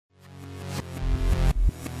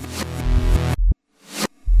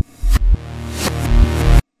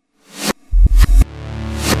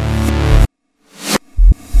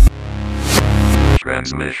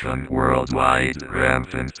transmission worldwide,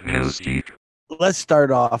 rampant mystique. Let's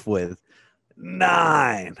start off with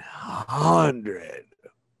 $900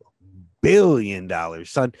 billion,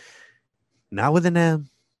 son. Not with an M,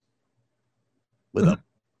 with a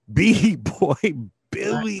B, boy. $1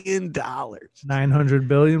 billion. 900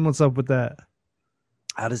 billion. What's up with that?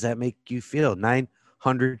 How does that make you feel?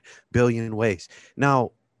 900 billion ways.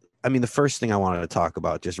 Now, I mean, the first thing I wanted to talk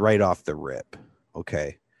about, just right off the rip,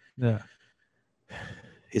 okay, Yeah.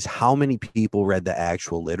 is how many people read the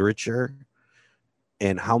actual literature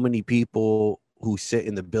and how many people who sit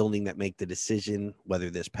in the building that make the decision whether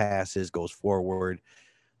this passes, goes forward,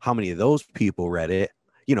 how many of those people read it?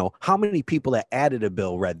 You know, how many people that added a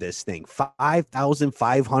bill read this thing?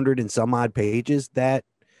 5,500 and some odd pages. That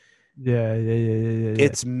Yeah.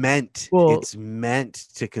 it's meant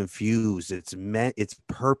to confuse. Its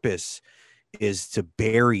purpose is to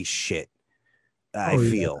bury shit. I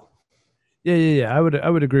feel. Yeah. I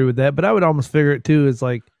would agree with that, but I would almost figure it too. Is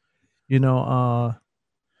like, you know, a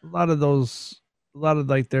lot of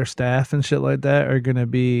like their staff and shit like that are gonna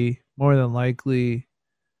be more than likely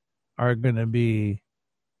are gonna be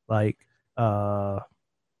like paralegal,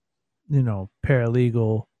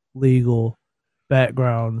 legal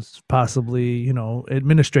backgrounds, possibly,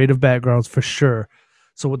 administrative backgrounds for sure.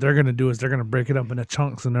 So what they're gonna do is they're gonna break it up into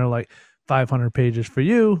chunks, and they're like 500 pages for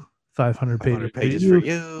you, 500 pages for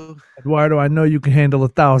you. Eduardo, I know you can handle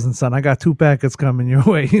 1,000, son. I got 2 packets coming your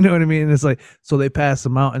way. You know what I mean? And it's like, so they pass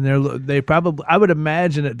them out, and they probably, I would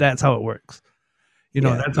imagine that's how it works.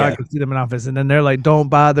 That's how I can see them in office. And then they're like, don't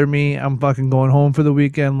bother me. I'm fucking going home for the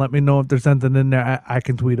weekend. Let me know if there's something in there I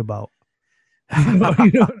can tweet about. You know what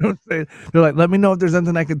I'm saying? They're like, let me know if there's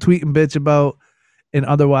something I can tweet and bitch about. And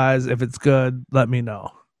otherwise, if it's good, let me know.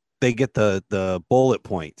 They get the bullet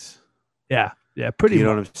points. Yeah, pretty much. You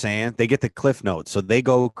know what I'm saying? They get the cliff notes. So they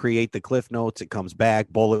go create the cliff notes. It comes back,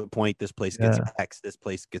 bullet point. This place gets X. This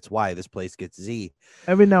place gets Y. This place gets Z.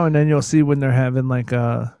 Every now and then you'll see when they're having like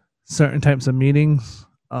certain types of meetings.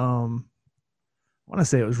 I want to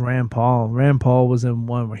say it was Rand Paul. Rand Paul was in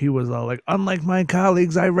one where he was all like, unlike my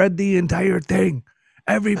colleagues, I read the entire thing,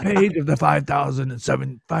 every page of the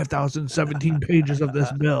 5,017 pages of this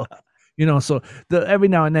bill. So every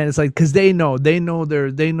now and then it's like, because they know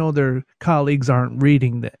their colleagues aren't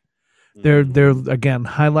reading that. They're again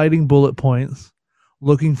highlighting bullet points,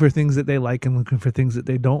 looking for things that they like and looking for things that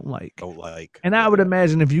they don't like. And I would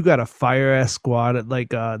imagine if you got a fire ass squad,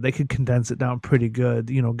 they could condense it down pretty good.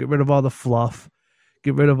 Get rid of all the fluff,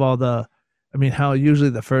 get rid of all the. I mean, how usually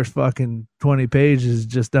the first fucking 20 pages is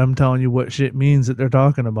just them telling you what shit means that they're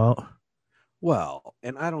talking about. Well,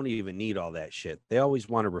 and I don't even need all that shit. They always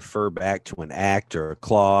want to refer back to an act or a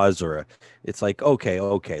clause it's like,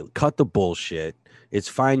 okay, cut the bullshit. It's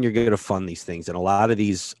fine. You're going to fund these things. And a lot of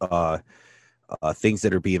these things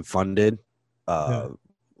that are being funded,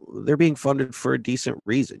 they're being funded for a decent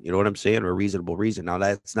reason. You know what I'm saying? Or a reasonable reason. Now,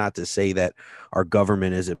 that's not to say that our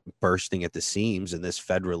government isn't bursting at the seams, and this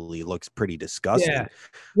federally looks pretty disgusting.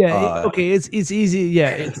 Yeah. Okay. It's easy. Yeah.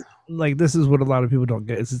 It's like, this is what a lot of people don't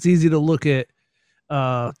get. It's easy to look at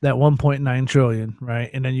that 1.9 trillion, right?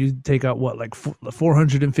 And then you take out what, like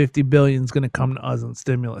 450 billion is going to come to us on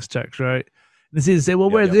stimulus checks, right? And it's easy to say, well,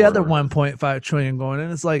 where's the other 1.5 trillion going?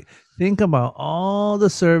 And it's like, think about all the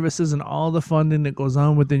services and all the funding that goes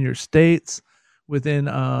on within your states, within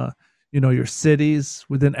your cities,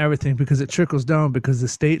 within everything, because it trickles down, because the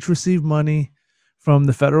states receive money from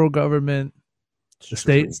the federal government. The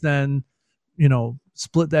states then,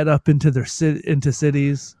 split that up into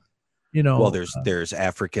cities. Well, there's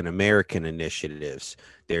African American initiatives,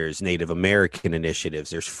 there's Native American initiatives,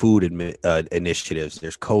 there's food initiatives,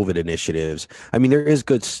 there's COVID initiatives. I mean, there is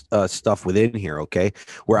good stuff within here. Okay,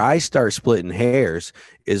 where I start splitting hairs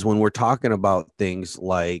is when we're talking about things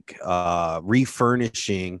like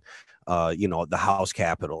refurnishing, the House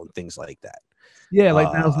Capitol and things like that. Yeah,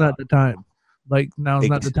 like now's not the time. Like now's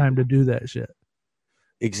not the time to do that shit.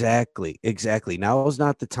 Exactly. Now is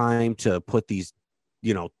not the time to put these,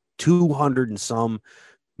 200 and some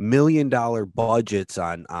 $1 million budgets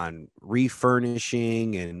on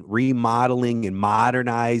refurnishing and remodeling and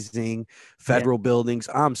modernizing federal buildings.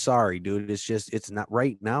 I'm sorry, dude. It's not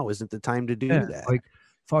right now. Isn't the time to do that? Like,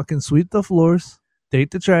 fucking sweep the floors,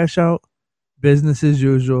 take the trash out, business as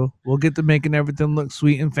usual. We'll get to making everything look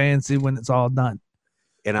sweet and fancy when it's all done.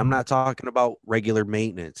 And I'm not talking about regular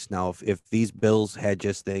maintenance. Now, if these bills had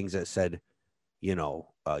just things that said,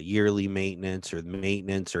 yearly maintenance or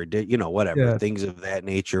whatever, things of that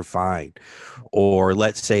nature, fine. Or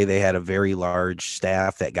let's say they had a very large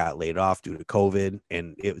staff that got laid off due to COVID,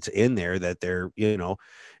 and it's in there that they're,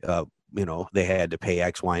 they had to pay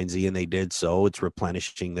X, Y, and Z, and they did so. It's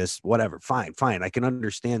replenishing this, whatever. Fine. I can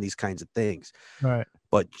understand these kinds of things. Right.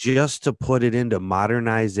 But just to put it into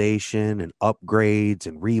modernization and upgrades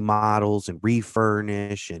and remodels and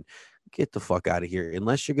refurnish and get the fuck out of here.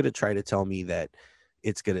 Unless you're going to try to tell me that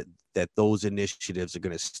that those initiatives are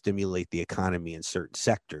going to stimulate the economy in certain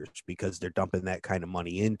sectors because they're dumping that kind of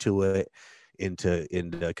money into it, into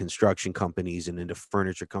construction companies and into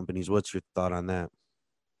furniture companies. What's your thought on that?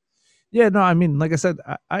 Yeah, no, I mean, like I said,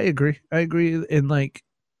 I agree. I agree. And like,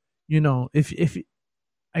 if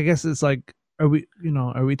I guess it's like, are we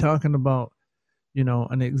talking about,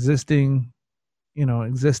 an existing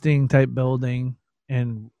type building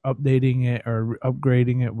and updating it or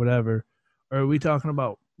upgrading it, whatever? Or are we talking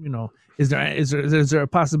about, is there a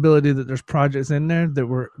possibility that there's projects in there that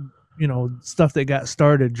were, stuff that got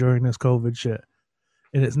started during this COVID shit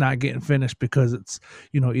and it's not getting finished because it's,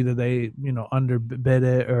 either they, underbid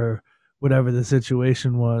it or whatever the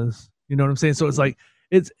situation was. You know what I'm saying? So it's like,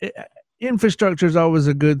 infrastructure is always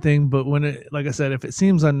a good thing, but when it, like I said, if it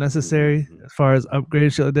seems unnecessary as far as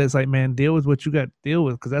upgrades, shit like that, it's like, man, deal with what you got to deal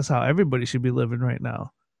with, because that's how everybody should be living right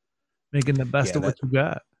now, making the best of what you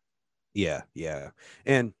got. Yeah.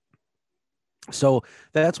 And so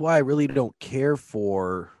that's why I really don't care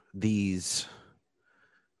for these,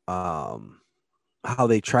 how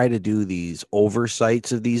they try to do these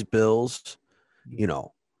oversights of these bills,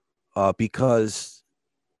 because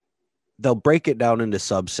they'll break it down into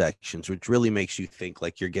subsections, which really makes you think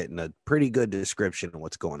like you're getting a pretty good description of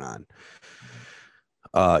what's going on.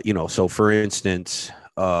 So for instance,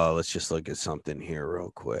 let's just look at something here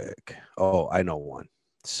real quick. Oh, I know one.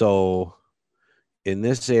 So in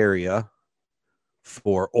this area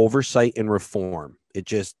for oversight and reform,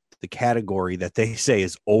 the category that they say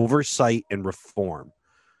is oversight and reform.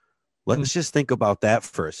 Let's just think about that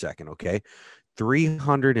for a second. Okay.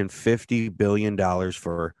 $350 billion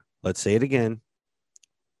for, let's say it again,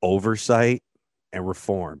 oversight and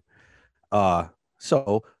reform.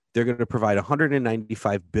 So they're going to provide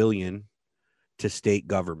 $195 billion to state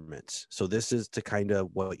governments. So this is to kind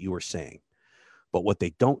of what you were saying. But what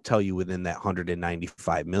they don't tell you within that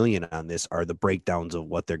 $195 million on this are the breakdowns of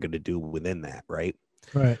what they're going to do within that, right?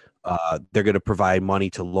 Right. They're going to provide money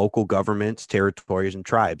to local governments, territories, and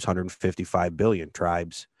tribes. $155 billion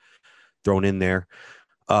tribes thrown in there,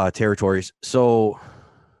 territories. So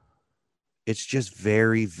it's just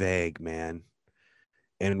very vague, man.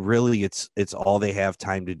 And really, it's all they have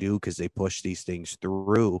time to do because they push these things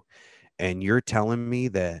through. And you're telling me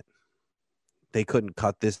that they couldn't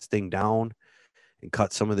cut this thing down and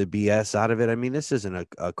cut some of the BS out of it? I mean, this isn't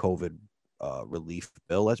a COVID relief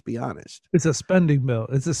bill. Let's be honest. It's a spending bill.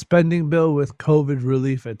 It's a spending bill with COVID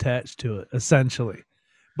relief attached to it, essentially.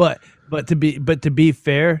 But to be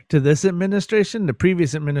fair to this administration, the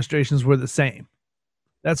previous administrations were the same.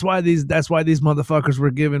 That's why these motherfuckers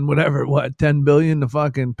were given $10 billion to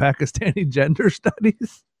fucking Pakistani gender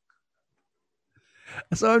studies.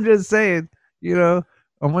 So I'm just saying,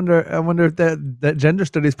 I wonder if that gender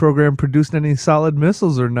studies program produced any solid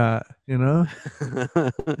missiles or not, It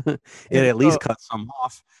at least cut some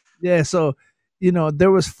off. Yeah, so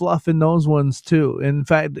there was fluff in those ones too. In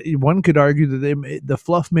fact, one could argue that the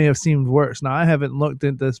fluff may have seemed worse. Now I haven't looked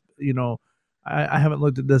at this, I haven't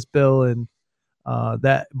looked at this bill in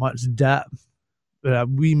that much depth, but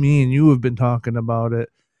me and you have been talking about it,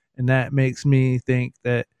 and that makes me think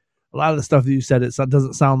that a lot of the stuff that you said, it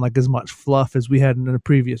doesn't sound like as much fluff as we had in the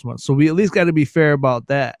previous one. So we at least got to be fair about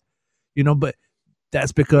that, but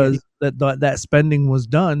that's because that spending was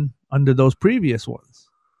done under those previous ones.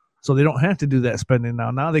 So they don't have to do that spending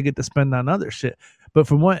now. Now they get to spend on other shit. But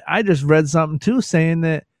from what I just read something too, saying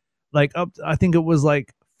that I think it was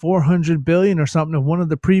like $400 billion or something of one of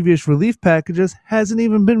the previous relief packages hasn't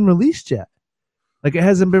even been released yet. Like it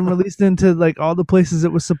hasn't been released into like all the places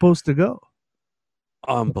it was supposed to go.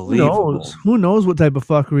 Unbelievable. Who knows what type of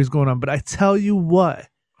fuckery is going on? But I tell you what,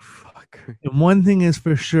 and one thing is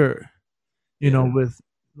for sure, with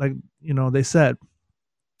they said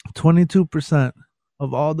 22%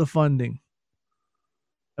 of all the funding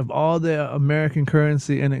of all the American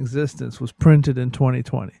currency in existence was printed in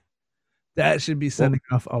 2020. That should be sending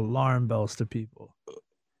off alarm bells to people.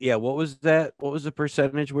 Yeah, what was that? What was the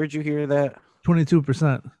percentage? Where'd you hear that?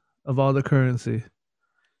 22% of all the currency.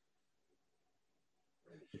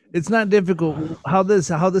 It's not difficult. How this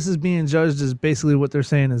is being judged is basically what they're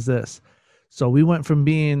saying is this. So we went from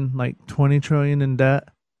being like 20 trillion in debt,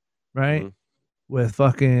 right? Mm-hmm. With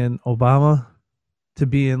fucking Obama to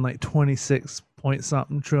being like 26 point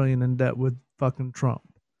something trillion in debt with fucking Trump.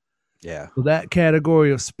 Yeah. So that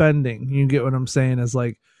category of spending, you get what I'm saying, is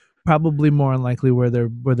like probably more unlikely where they're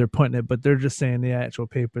putting it, but they're just saying the actual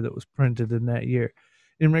paper that was printed in that year.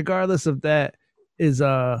 And regardless of that, is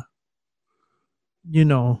you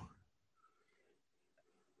know,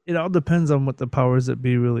 it all depends on what the powers that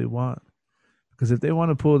be really want. Because if they want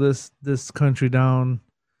to pull this country down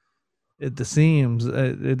at the seams,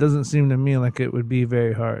 it doesn't seem to me like it would be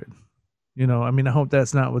very hard. You know, I mean, I hope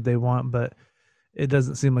that's not what they want, but it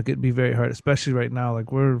doesn't seem like it'd be very hard, especially right now.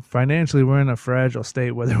 Like we're in a fragile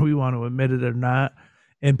state, whether we want to admit it or not.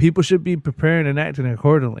 And people should be preparing and acting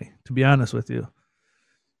accordingly, to be honest with you.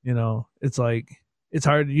 You know, it's like it's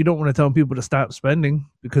hard. You don't want to tell people to stop spending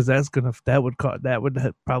because that would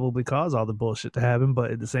probably cause all the bullshit to happen.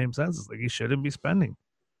 But in the same sense, it's like you shouldn't be spending.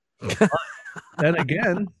 Then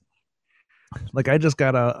again, like I just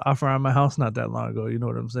got a offer on my house not that long ago. You know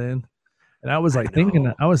what I'm saying? And I was like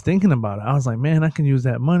I was thinking about it. I was like, man, I can use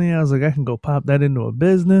that money. I was like, I can go pop that into a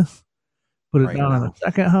business, put it Right down on now. a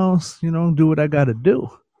second house, you know, do what I got to do.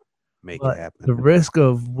 Make But it happen. the risk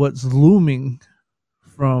of what's looming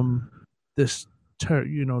from this,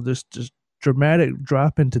 this just dramatic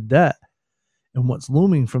drop into debt and what's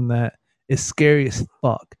looming from that is scary as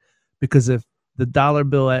fuck. Because if the dollar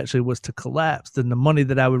bill actually was to collapse, then the money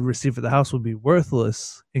that I would receive for the house would be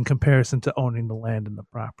worthless in comparison to owning the land and the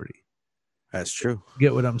property. That's true.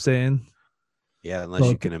 Get what I'm saying? Yeah,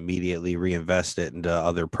 unless you can immediately reinvest it into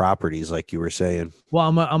other properties, like you were saying. Well,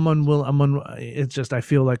 I'm unwilling. It's just I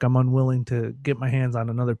feel like I'm unwilling to get my hands on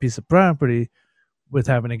another piece of property with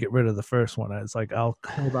having to get rid of the first one. It's like I'll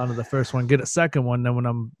hold on to the first one, get a second one. Then when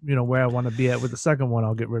I'm, where I want to be at with the second one,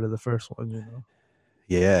 I'll get rid of the first one.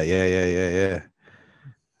 Yeah.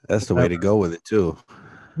 That's the way to go with it too.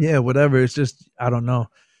 Yeah, whatever. It's just I don't know.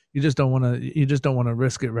 You just don't want to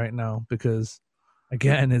risk it right now because,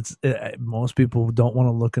 again, most people don't want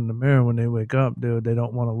to look in the mirror when they wake up, dude. They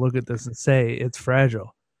don't want to look at this and say it's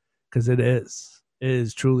fragile because it is. It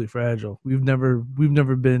is truly fragile. We've never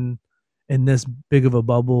been in this big of a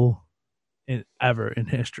bubble ever in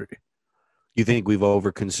history. You think we've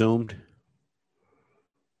overconsumed?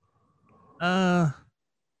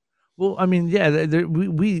 Well, I mean, yeah,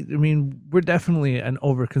 we're definitely an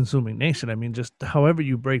over-consuming nation. I mean, just however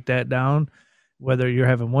you break that down, whether you're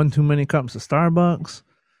having one too many cups of Starbucks,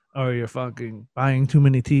 or you're fucking buying too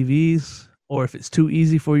many TVs, or if it's too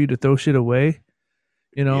easy for you to throw shit away,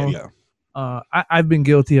 Yeah. I've been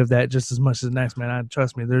guilty of that just as much as the next man.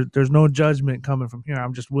 Trust me, there's no judgment coming from here.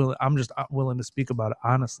 I'm just willing to speak about it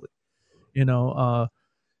honestly. Yeah,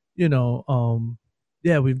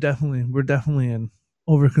 we're definitely an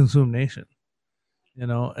overconsumed nation,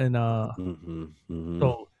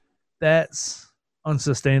 so that's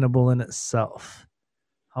unsustainable in itself.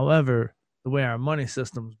 However, the way our money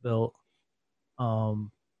system's built,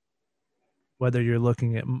 whether you're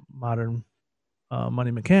looking at modern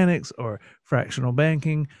money mechanics or fractional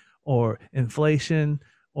banking or inflation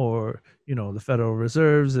or the Federal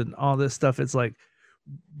Reserves and all this stuff, it's like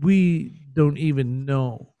we don't even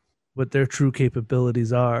know what their true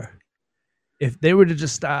capabilities are. If they were to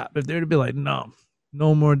just stop, if they were to be like, no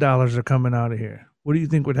more dollars are coming out of here, what do you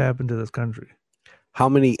think would happen to this country? How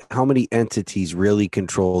many entities really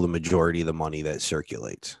control the majority of the money that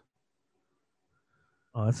circulates?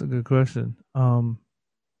 Oh, that's a good question.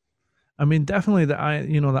 I mean, definitely the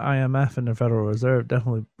IMF and the Federal Reserve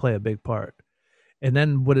definitely play a big part. And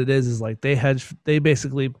then what it is like they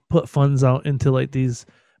basically put funds out into like these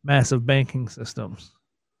massive banking systems.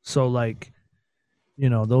 So like,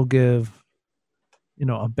 they'll give,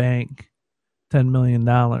 a bank $10 million.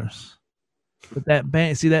 But that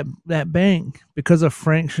bank, that bank, because of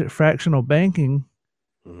fractional banking,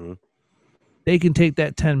 they can take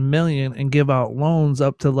that 10 million and give out loans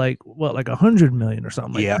up to like 100 million or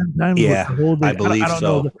something. Like I believe I don't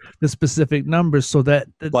know the specific numbers. So but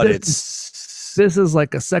this is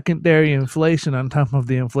like a secondary inflation on top of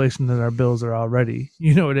the inflation that our bills are already,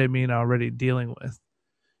 already dealing with.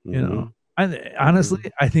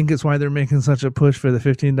 Honestly, I think it's why they're making such a push for the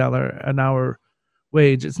 $15 an hour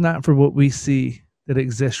wage. It's not for what we see that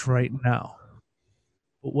exists right now,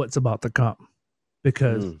 but what's about to come,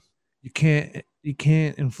 because you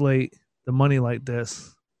can't inflate the money like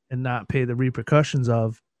this and not pay the repercussions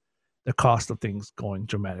of the cost of things going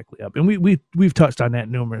dramatically up. And we've touched on that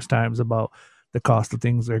numerous times about the cost of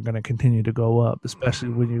things are going to continue to go up, especially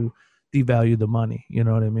when you devalue the money. You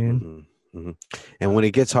know what I mean? And when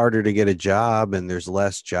it gets harder to get a job and there's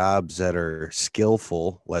less jobs that are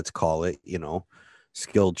skillful, let's call it,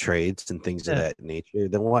 skilled trades and things of that nature,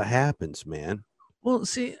 then what happens, man? Well,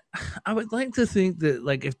 see, I would like to think that,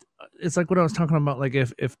 like, if it's like what I was talking about, like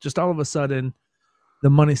if just all of a sudden the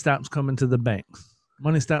money stops coming to the banks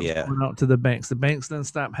Money stops Yeah. going out to the banks. The banks then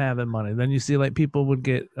stop having money. Then you see like people would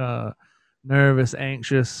get nervous,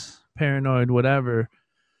 anxious, paranoid, whatever,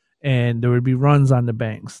 and there would be runs on the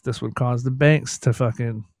banks. This would cause the banks to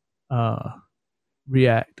fucking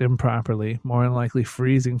react improperly, more than likely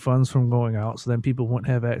freezing funds from going out. So then people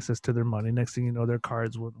wouldn't have access to their money. Next thing you know, their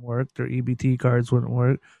cards wouldn't work, their EBT cards wouldn't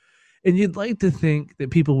work. And you'd like to think that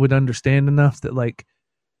people would understand enough that, like,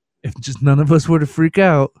 if just none of us were to freak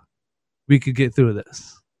out, we could get through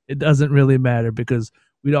this. It doesn't really matter because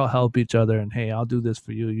we'd all help each other. And hey, I'll do this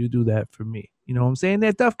for you. You do that for me. You know what I'm saying?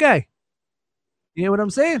 That tough guy. You know what I'm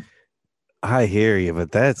saying? I hear you,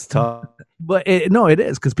 but that's tough, But no, it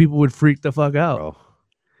is because people would freak the fuck out. bro.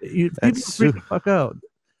 People That's freak the fuck out.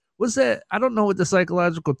 What's that? I don't know what the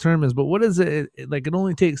psychological term is, but what is it? Like, it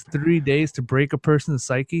only takes 3 days to break a person's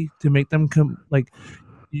psyche to make them come. Like,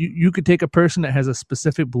 you could take a person that has a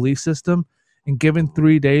specific belief system, and given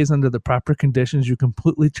 3 days under the proper conditions, you can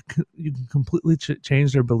completely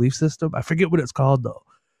change their belief system. I forget what it's called though.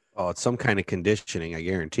 Oh, it's some kind of conditioning. I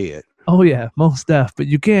guarantee it. Oh yeah, most def. But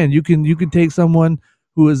you can take someone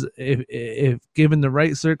who is, if given the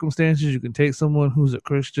right circumstances, you can take someone who's a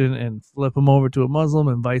Christian and flip them over to a Muslim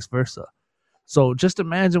and vice versa. So just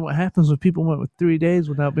imagine what happens when people went with 3 days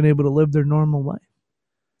without being able to live their normal life.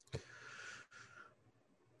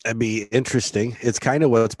 That'd be interesting. It's kind of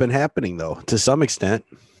what's been happening, though, to some extent.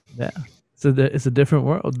 Yeah. So it's a different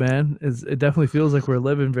world, man. It definitely feels like we're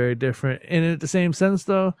living very different. And in the same sense,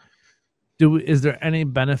 though, is there any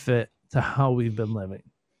benefit to how we've been living?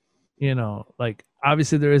 You know, like,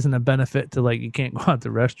 obviously there isn't a benefit to, like, you can't go out to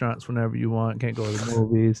restaurants whenever you want, can't go to the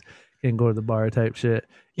movies, can't go to the bar type shit.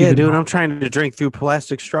 Yeah, dude, I'm trying to drink through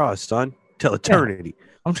plastic straws, son, till eternity. Yeah.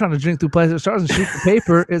 I'm trying to drink through plastic straws and shoot the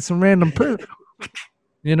paper at some random person.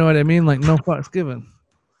 You know what I mean? Like, no fucks given.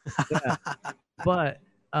 Yeah. But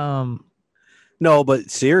no, but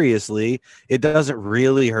seriously, it doesn't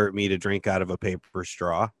really hurt me to drink out of a paper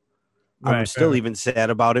straw. I'm still even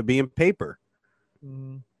sad about it being paper.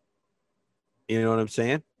 Mm. You know what I'm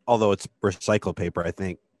saying? Although it's recycled paper, I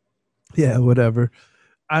think. Yeah, whatever.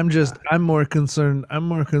 I'm more concerned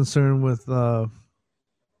with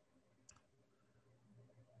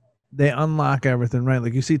they unlock everything, right?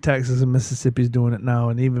 Like, you see Texas and Mississippi's doing it now,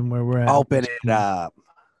 and even where we're at, open it up.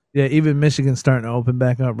 Yeah, even Michigan's starting to open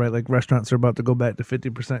back up, right? Like, restaurants are about to go back to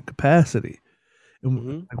 50% capacity.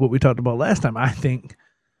 And like what we talked about last time, I think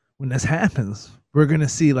when this happens, we're going to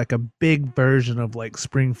see like a big version of like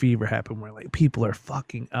spring fever happen where like people are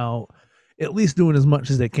fucking out, at least doing as much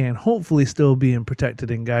as they can, hopefully still being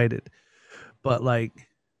protected and guided. But like,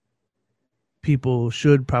 people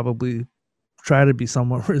should probably try to be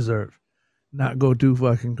somewhat reserved, not go too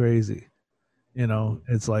fucking crazy. You know,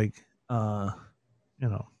 it's like, you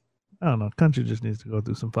know, I don't know. Country just needs to go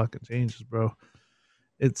through some fucking changes, bro.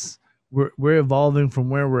 We're evolving from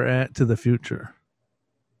where we're at to the future,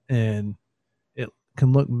 and it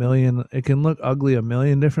can look ugly a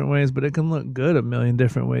million different ways, but it can look good a million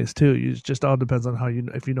different ways too. It just all depends on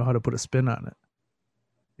if you know how to put a spin on it.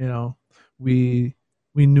 You know, we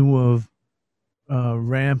knew of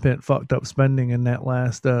rampant fucked up spending in that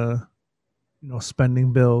last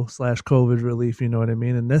spending bill / COVID relief, you know what I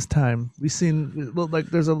mean? And this time we seen like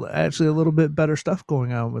there's actually a little bit better stuff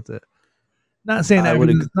going on with it. Not saying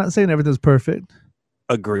everything's perfect.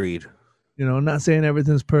 Agreed. You know, not saying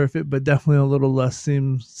everything's perfect, but definitely a little less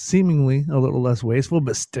seemingly a little less wasteful,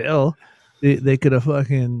 but still they could have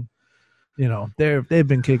fucking, you know, they've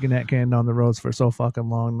been kicking that can down the roads for so fucking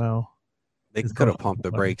long now. They could have pumped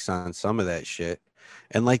the brakes on some of that shit.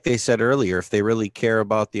 And like they said earlier, if they really care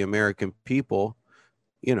about the American people,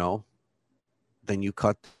 you know, then you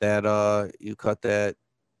cut that,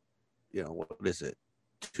 you know, what is it,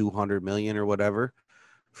 200 million or whatever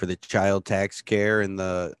for the child tax care and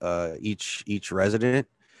the each resident.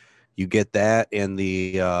 You get that, and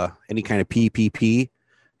the any kind of PPP,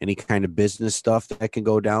 any kind of business stuff that can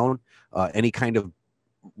go down, any kind of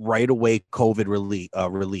right away COVID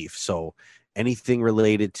relief. So anything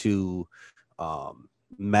related to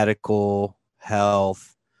medical,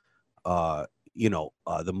 health, the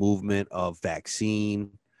movement of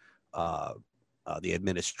vaccine, the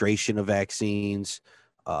administration of vaccines,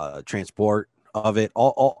 transport of it,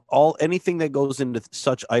 all anything that goes into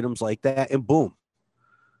such items like that, and boom,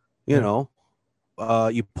 you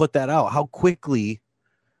put that out. How quickly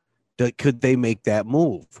could they make that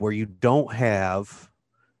move where you don't have?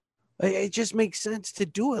 It just makes sense to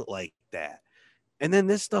do it like that. And then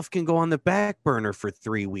this stuff can go on the back burner for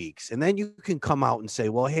 3 weeks. And then you can come out and say,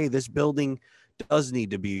 well, hey, this building does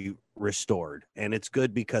need to be restored. And it's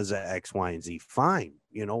good because of X, Y, and Z. Fine.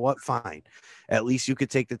 You know what? Fine. At least you could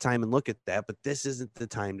take the time and look at that. But this isn't the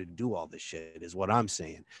time to do all this shit, is what I'm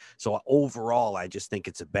saying. So overall, I just think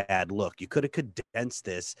it's a bad look. You could have condensed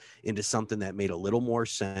this into something that made a little more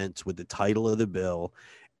sense with the title of the bill,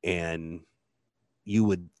 and you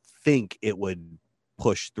would think it would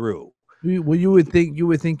push through. Well, you would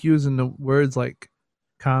think using the words like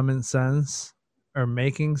common sense or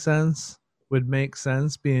making sense would make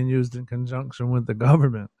sense being used in conjunction with the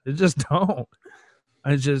government. It just don't.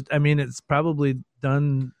 I mean, it's probably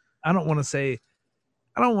done. I don't want to say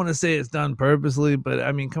it's done purposely, but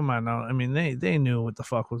I mean, come on now. I mean, they knew what the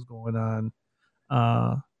fuck was going on.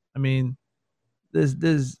 I mean, this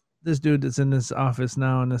dude that's in this office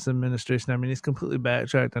now in this administration. I mean, he's completely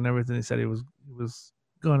backtracked on everything he said he was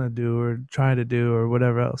gonna do or trying to do or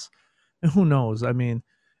whatever else. And who knows? I mean,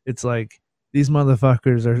 it's like these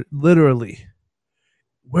motherfuckers are literally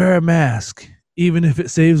wear a mask, even if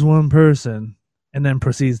it saves one person, and then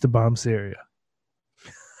proceeds to bomb Syria.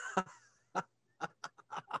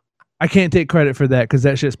 I can't take credit for that because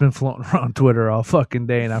that shit's been floating around Twitter all fucking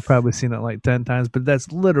day, and I've probably seen it like 10 times, but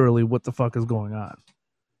that's literally what the fuck is going on.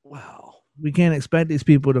 Wow. We can't expect these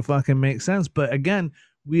people to fucking make sense, but again,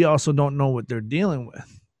 we also don't know what they're dealing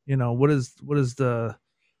with. You know, we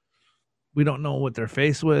don't know what they're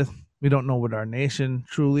faced with. We don't know what our nation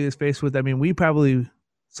truly is faced with. I mean,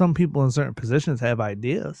 some people in certain positions have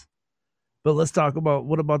ideas. But let's talk about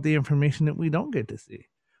what about the information that we don't get to see?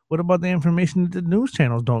 What about the information that the news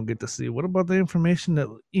channels don't get to see? What about the information that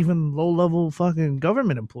even low-level fucking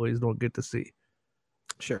government employees don't get to see?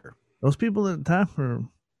 Sure. Those people at the top are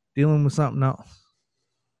dealing with something else.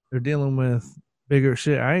 They're dealing with bigger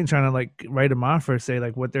shit. I ain't trying to like write them off or say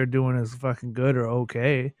like what they're doing is fucking good or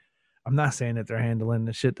okay. I'm not saying that they're handling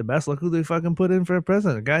the shit the best. Look who they fucking put in for a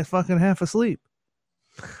president. The guy's fucking half asleep.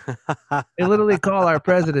 They literally call our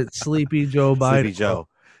president Sleepy Joe Biden. Sleepy Joe.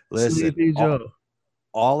 Listen, Sleepy Joe.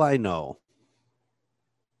 All I know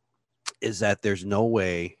is that there's no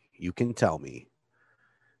way you can tell me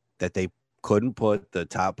that they couldn't put the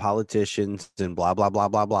top politicians and blah, blah, blah,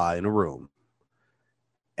 blah, blah in a room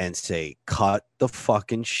and say, cut the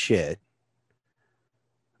fucking shit.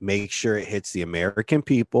 Make sure it hits the American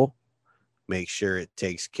people. Make sure it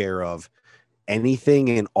takes care of anything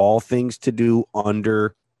and all things to do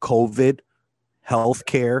under COVID,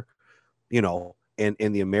 healthcare, you know, and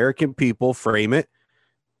the American people frame it.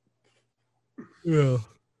 Yeah.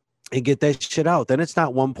 And get that shit out. Then it's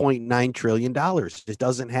not $1.9 trillion. It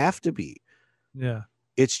doesn't have to be. Yeah.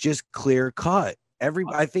 It's just clear cut.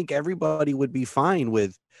 I think everybody would be fine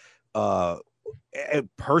with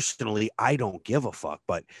personally, I don't give a fuck.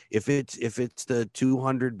 But if it's the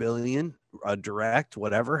 200 billion direct,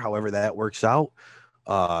 whatever, however that works out,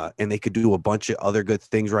 and they could do a bunch of other good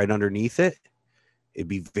things right underneath it, it'd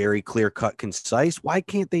be very clear cut, concise. Why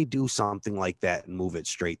can't they do something like that and move it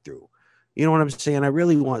straight through? You know what I'm saying? I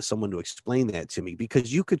really want someone to explain that to me,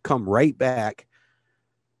 because you could come right back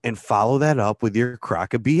and follow that up with your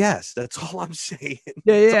crock of BS. That's all I'm saying.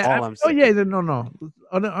 Yeah. That's all I'm saying. Oh yeah, no.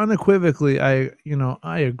 Unequivocally, I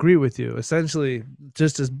agree with you. Essentially,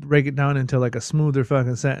 just to break it down into like a smoother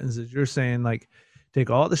fucking sentence, is you're saying like take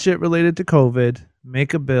all the shit related to COVID,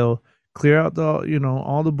 make a bill, clear out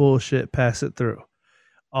all the bullshit, pass it through.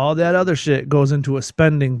 All that other shit goes into a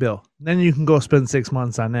spending bill. Then you can go spend 6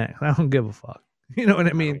 months on that. I don't give a fuck. You know what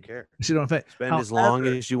I mean? I don't care. You don't spend as long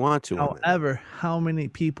as you want to. However, how many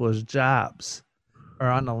people's jobs are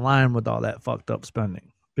on the line with all that fucked up spending?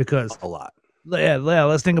 Because a lot. Yeah.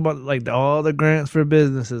 Let's think about like all the grants for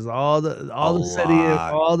businesses, all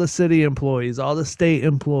the city employees, all the state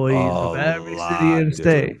employees of every city and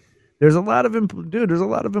state. There's a lot of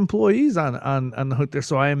employees on the hook there.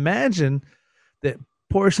 So I imagine that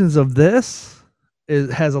portions of this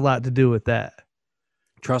has a lot to do with that.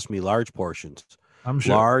 Trust me, large portions. I'm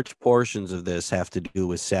sure. Large portions of this have to do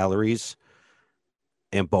with salaries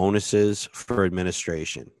and bonuses for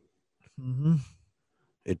administration. Mm-hmm.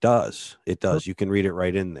 It does. You can read it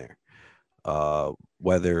right in there,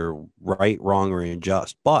 whether right, wrong, or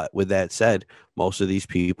unjust. But with that said, most of these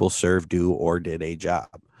people served, do, or did a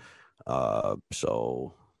job.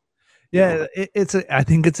 Yeah, I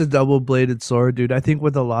think it's a double-bladed sword, dude. I think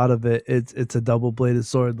with a lot of it, it's a double-bladed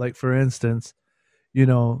sword. Like, for instance,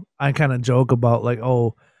 I kind of joke about like,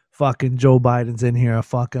 oh, fucking Joe Biden's in here.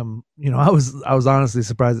 Fuck him. I was honestly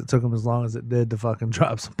surprised it took him as long as it did to fucking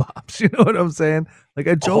drop some bombs. You know what I'm saying? Like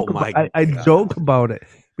I joke about it.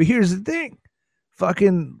 But here's the thing.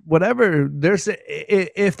 Fucking whatever.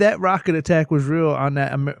 If that rocket attack was real on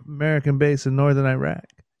that American base in northern Iraq,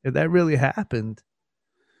 if that really happened,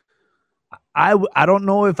 I don't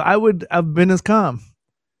know if I would have been as calm.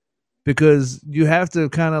 because you have to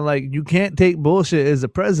kind of like, you can't take bullshit as a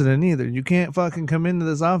president either. You can't fucking come into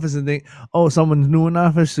this office and think, oh, someone's new in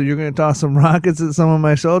office, so you're gonna toss some rockets at some of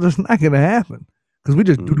my shoulders. Not gonna happen, because we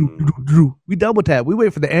just we double tap. We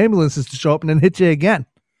wait for the ambulances to show up and then hit you again.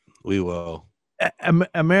 We will.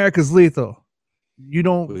 America's lethal. You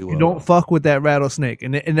don't fuck with that rattlesnake,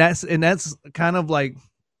 and that's kind of like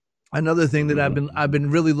another thing that I've been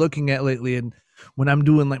really looking at lately. And when I'm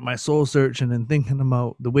doing like my soul searching and thinking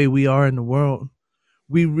about the way we are in the world,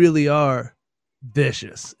 we really are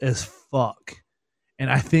vicious as fuck. And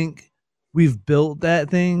I think we've built that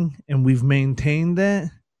thing and we've maintained that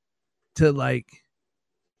to like,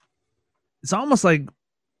 it's almost like,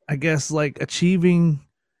 I guess, like achieving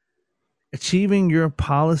your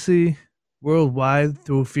policy worldwide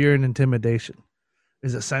through fear and intimidation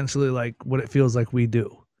is essentially like what it feels like we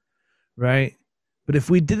do, right? But if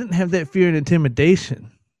we didn't have that fear and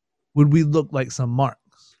intimidation, would we look like some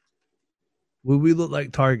marks? Would we look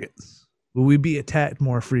like targets? Would we be attacked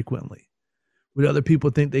more frequently? Would other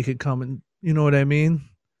people think they could come and, you know what I mean?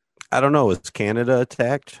 I don't know. Is Canada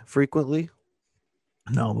attacked frequently?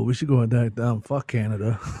 No, but we should go attack them. Fuck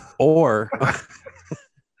Canada. Or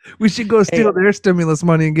we should go steal their stimulus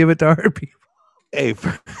money and give it to our people. Hey,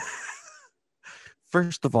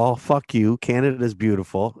 first of all, fuck you. Canada's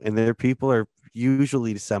beautiful, and their people are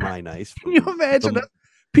usually semi-nice. Can you imagine a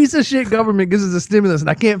piece of shit government gives us a stimulus, and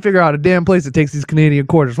I can't figure out a damn place that takes these Canadian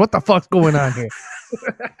quarters? What the fuck's going on here?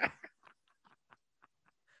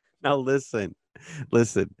 Now listen.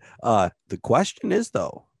 The question is,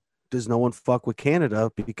 though, does no one fuck with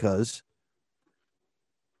Canada because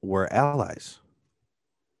we're allies?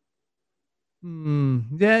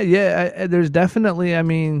 Yeah. There's definitely. I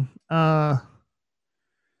mean, I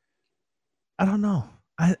don't know.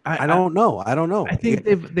 I don't know. I think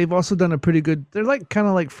they've also done a pretty good. They're like kind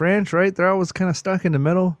of like France, right? They're always kind of stuck in the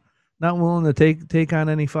middle, not willing to take on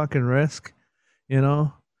any fucking risk. You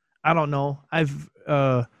know, I don't know.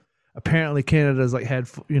 Apparently Canada's like had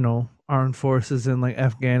armed forces in like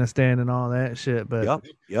Afghanistan and all that shit, but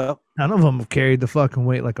yep. None of them have carried the fucking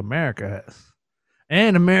weight like America has.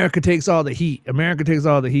 And America takes all the heat. America takes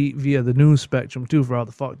all the heat via the news spectrum too for all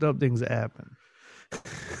the fucked up things that happen.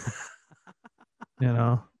 You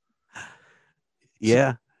know.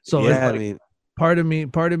 Yeah. So yeah, like, I mean, part of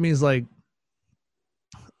me is like,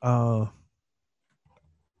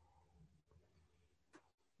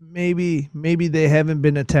 maybe they haven't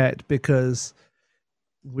been attacked because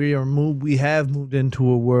we have moved into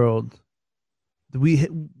a world.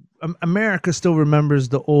 America still remembers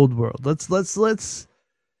the old world. Let's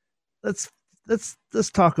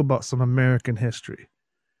talk about some American history.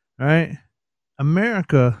 All right?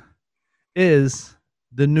 America is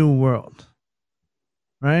the new world.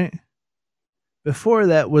 Right? Before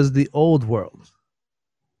that was the old world.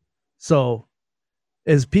 So,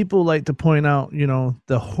 as people like to point out,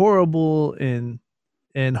 the horrible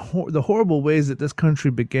the horrible ways that this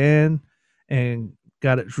country began and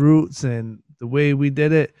got its roots, and the way we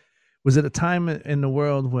did it was at a time in the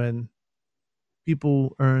world when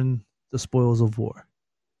people earned the spoils of war,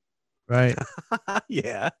 right?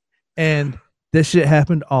 Yeah. And this shit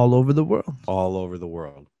happened all over the world. All over the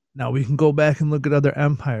world. Now we can go back and look at other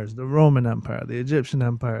empires, the Roman Empire, the Egyptian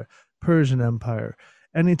Empire, Persian Empire.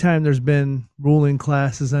 Anytime there's been ruling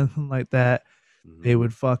classes, anything like that, they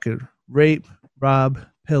would fucking rape, rob,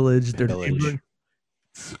 pillage their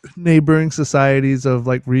neighboring societies of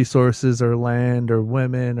like resources or land or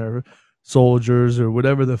women or soldiers or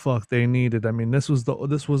whatever the fuck they needed. I mean, this was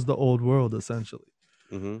the old world essentially.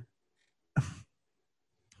 Mm-hmm.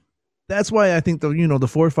 That's why I think the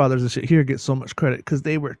forefathers and shit here get so much credit, because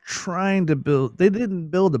they were trying to build. They didn't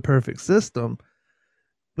build a perfect system,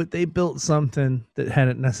 but they built something that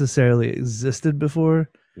hadn't necessarily existed before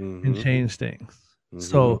and changed things.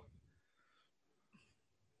 So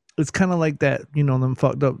it's kind of like that, them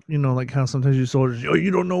fucked up, like how sometimes you soldiers,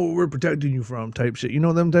 you don't know what we're protecting you from type shit. You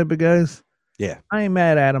know them type of guys? Yeah. I ain't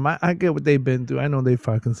mad at them. I get what they've been through. I know they've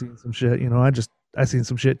fucking seen some shit. I seen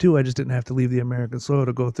some shit too. I just didn't have to leave the American soil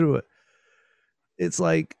to go through it. It's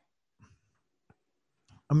like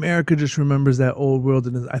America just remembers that old world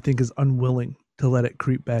and I think is unwilling to let it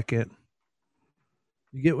creep back in.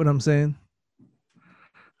 You get what I'm saying?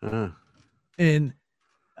 And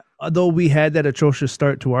although we had that atrocious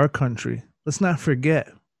start to our country, let's not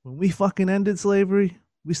forget, when we fucking ended slavery,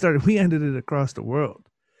 we ended it across the world.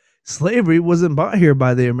 Slavery wasn't brought here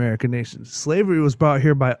by the American nation. Slavery was brought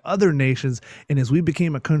here by other nations. And as we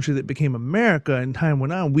became a country that became America and time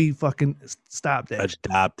went on, we fucking stopped it.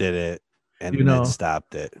 Adopted it. And then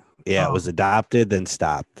stopped it. Yeah, it was adopted, then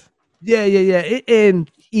stopped. Yeah.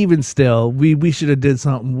 And even still, we should have did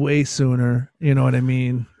something way sooner. You know what I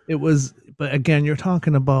mean? It was, but again, you're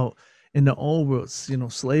talking about in the old world, you know,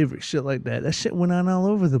 slavery, shit like that. That shit went on all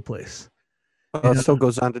over the place. It And still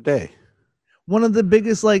goes on today. one of the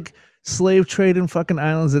biggest like slave trading fucking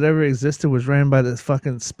islands that ever existed was ran by the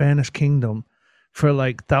fucking Spanish kingdom for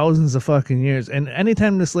like thousands of fucking years. And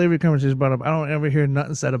anytime the slavery conversation is brought up, I don't ever hear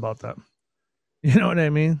nothing said about that. You know what I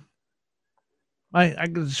mean? I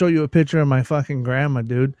could show you a picture of my fucking grandma,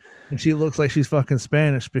 dude, and she looks like she's fucking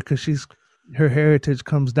Spanish because her heritage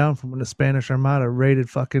comes down from when the Spanish Armada raided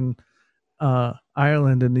fucking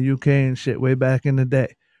Ireland and the UK and shit way back in the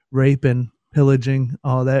day, raping, pillaging,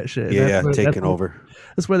 all that shit. Yeah, taking over.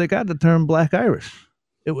 That's where they got the term Black Irish.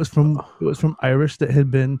 It was from Irish that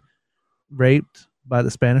had been raped by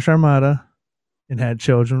the Spanish Armada and had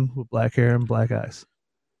children with black hair and black eyes.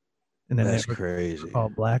 And then that's crazy.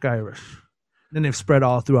 Called Black Irish. Then they've spread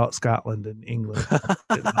all throughout Scotland and England.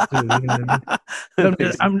 You know what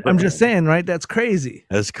I mean? I'm just saying, right? That's crazy.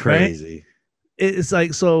 That's crazy. Right? It's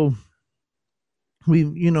like, so we,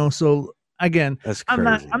 you know, so again, that's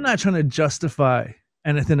crazy. I'm not trying to justify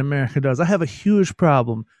anything America does. I have a huge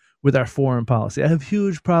problem with our foreign policy. I have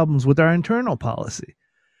huge problems with our internal policy.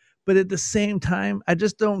 But at the same time, I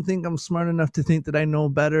just don't think I'm smart enough to think that I know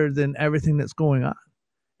better than everything that's going on.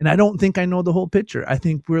 And I don't think I know the whole picture. I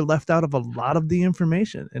think we're left out of a lot of the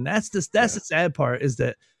information. And that's the sad part, is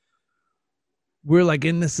that we're like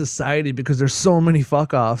in this society because there's so many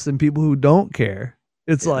fuck offs and people who don't care.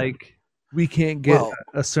 It's like we can't get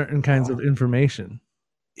a certain kinds of information.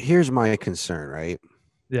 Here's my concern, right?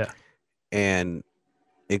 Yeah. And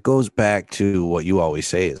it goes back to what you always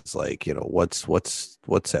say, is like, you know, what's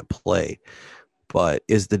at play. But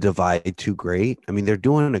is the divide too great? I mean, they're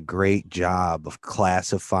doing a great job of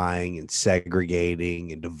classifying and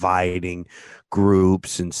segregating and dividing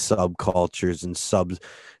groups and subcultures and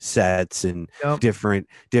subsets and different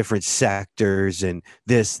sectors and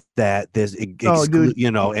this, dude,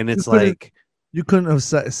 you know, and it's like you couldn't have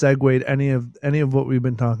segued any of what we've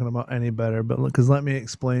been talking about any better. But because let me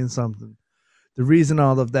explain something. The reason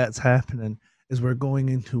all of that's happening is we're going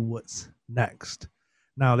into what's next.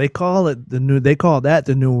 Now they call that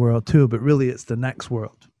the new world too, but really it's the next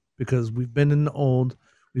world, because we've been in the old,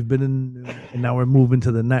 we've been in the new, and now we're moving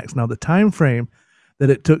to the next. Now the time frame that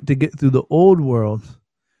it took to get through the old world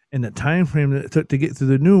and the time frame that it took to get through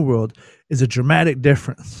the new world is a dramatic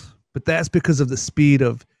difference. But that's because of the speed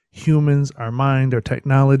of humans, our mind, our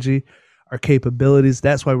technology, our capabilities.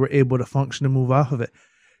 That's why we're able to function and move off of it.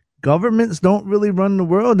 Governments don't really run the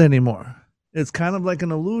world anymore. It's kind of like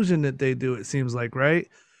an illusion that they do, it seems like, right?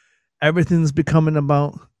 Everything's becoming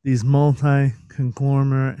about these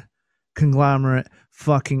conglomerate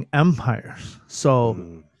fucking empires.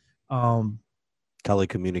 So,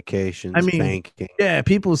 telecommunications, I mean, banking. Yeah,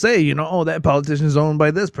 people say, you know, oh, that politician is owned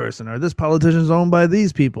by this person, or this politician is owned by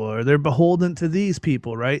these people, or they're beholden to these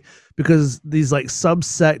people, right? Because these like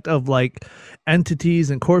subsect of like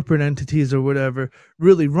entities and corporate entities or whatever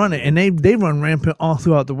really run it, and they run rampant all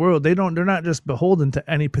throughout the world. They're not just beholden to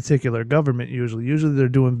any particular government. Usually they're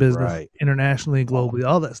doing business internationally, globally,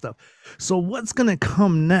 all that stuff. So what's gonna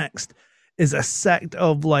come next is a sect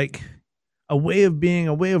of like a way of being,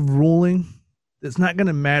 a way of ruling. It's not going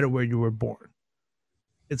to matter where you were born.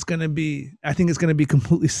 It's going to be, I think it's going to be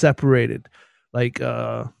completely separated. Like,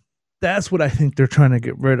 that's what I think they're trying to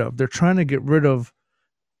get rid of. They're trying to get rid of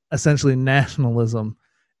essentially nationalism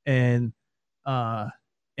and America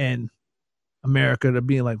to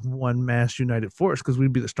being like one mass united force, because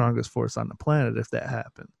we'd be the strongest force on the planet if that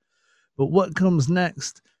happened. But what comes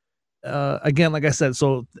next, again, like I said,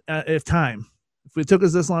 so if it took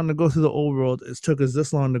us this long to go through the old world, it took us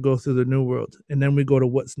this long to go through the new world. And then we go to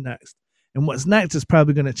what's next. And what's next is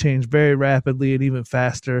probably going to change very rapidly and even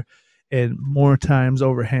faster and more times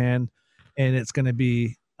overhand. And it's going to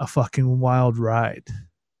be a fucking wild ride.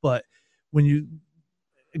 But it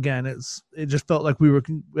just felt like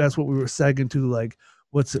that's what we were segging to, like,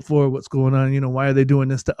 what's it for? What's going on? You know, why are they doing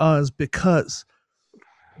this to us? Because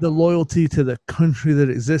the loyalty to the country that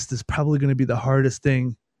exists is probably going to be the hardest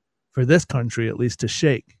thing for this country, at least, to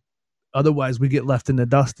shake. Otherwise, we get left in the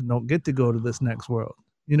dust and don't get to go to this next world.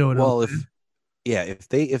 You know what I'm saying?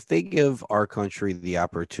 If they give our country the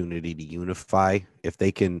opportunity to unify, if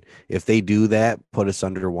they do that, put us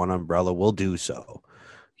under one umbrella, we'll do so.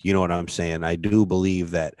 You know what I'm saying? I do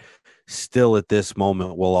believe that still at this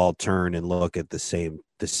moment we'll all turn and look at the same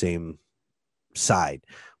side.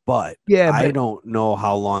 But I don't know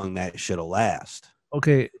how long that shit'll last.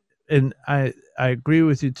 Okay. And I agree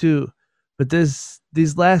with you too, but these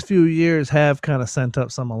last few years have kind of sent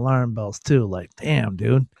up some alarm bells too. Like, damn,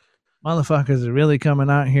 dude, motherfuckers are really coming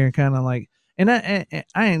out here kind of like, and I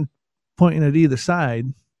ain't pointing at either side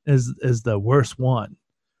as the worst one.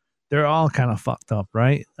 They're all kind of fucked up,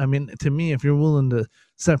 right? I mean, to me, if you're willing to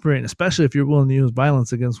separate, especially if you're willing to use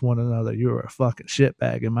violence against one another, you're a fucking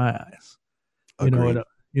shitbag in my eyes. Agreed.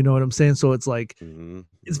 You know what I'm saying? So it's like, Mhm,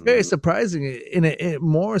 it's very mhm. surprising, and it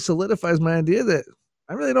more solidifies my idea that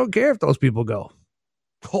I really don't care if those people go.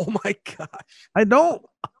 Oh my gosh. I don't.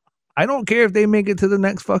 I don't care if they make it to the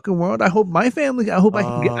next fucking world. I hope my family. I hope I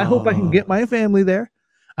can get my family there.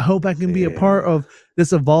 I hope I can be a part Yeah. of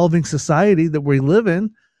this evolving society that we live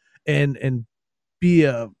in, and be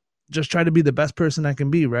just try to be the best person I can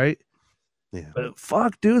be. Right. Yeah. But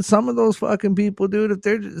fuck, dude, some of those fucking people, dude, if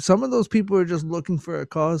they're some of those people are just looking for a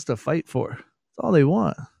cause to fight for. That's all they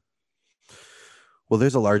want. Well,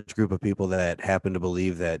 there's a large group of people that happen to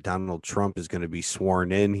believe that Donald Trump is going to be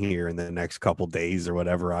sworn in here in the next couple days or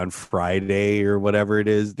whatever on Friday or whatever it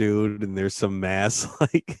is, dude. And there's some mass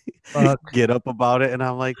like Fuck. get up about it. And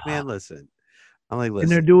I'm like, man, listen. I'm like, And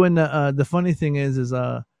they're listen. doing the funny thing is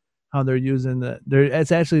how they're using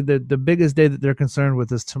it's actually the biggest day that they're concerned with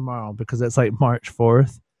is tomorrow because it's like March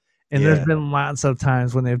 4th. And there's Yeah. been lots of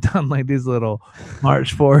times when they've done like these little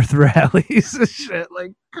March 4th rallies and shit.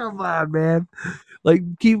 Like, come on, man. Like,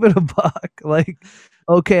 keep it a buck. Like,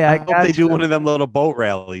 okay, I I hope got they do you. one of them little boat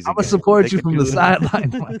rallies. I'm gonna again. support They you could from do the it.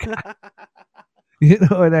 sideline, my guy. You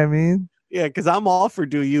know what I mean? Yeah, because I'm all for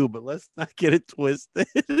do you, but let's not get it twisted.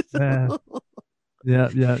 Yeah.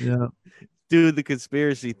 Yeah. Dude, the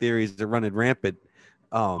conspiracy theories are running rampant.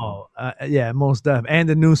 Oh, yeah, most definitely. And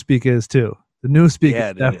the news speak is too. The news speak Yeah,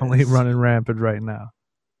 is it definitely is. running rampant right now.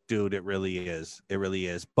 Dude, it really is. It really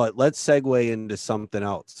is. But let's segue into something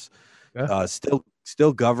else. Yeah.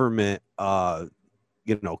 Still government,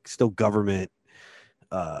 still government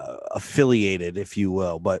affiliated, if you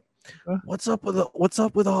will. But Okay. what's up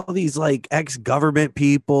with all these like ex-government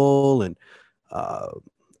people and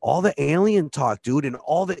all the alien talk, dude, and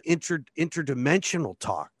all the interdimensional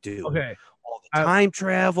talk, dude. Okay. All the time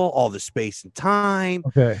travel, all the space and time.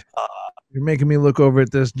 Okay. You're making me look over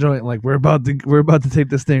at this joint like we're about to take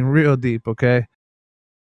this thing real deep, okay?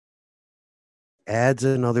 Adds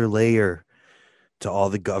another layer to all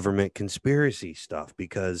the government conspiracy stuff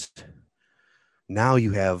because now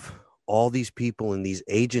you have all these people in these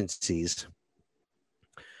agencies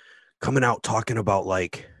coming out talking about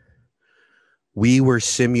like we were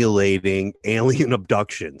simulating alien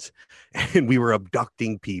abductions and we were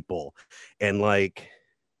abducting people and like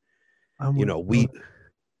I wouldn't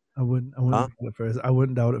Huh? I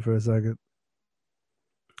wouldn't doubt it for a second.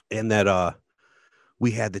 and that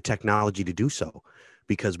we had the technology to do so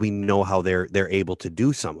because we know how they're able to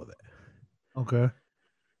do some of it. Okay.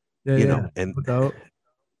 Yeah, You yeah. know, and No doubt.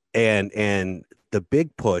 and the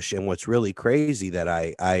big push and what's really crazy that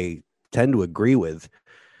I tend to agree with,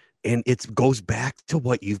 and it goes back to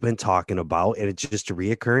what you've been talking about, and it's just a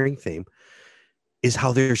reoccurring theme, is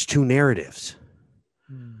how there's two narratives.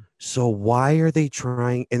 So why are they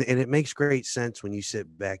trying? And it makes great sense when you sit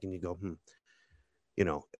back and you go,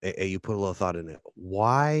 you put a little thought in it.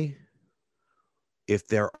 Why, if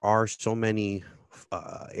there are so many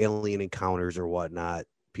alien encounters or whatnot,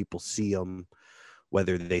 people see them,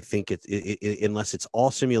 whether they think unless it's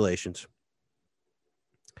all simulations.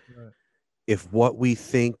 Right. If what we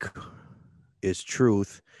think is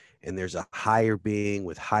truth and there's a higher being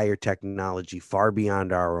with higher technology far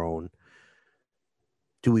beyond our own,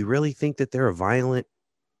 do we really think that they're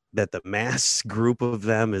that the mass group of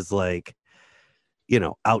them is like,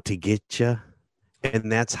 out to get you?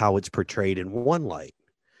 And that's how it's portrayed in one light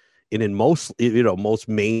and in most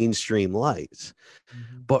mainstream lights.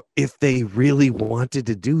 Mm-hmm. But if they really wanted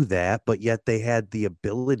to do that, but yet they had the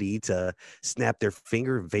ability to snap their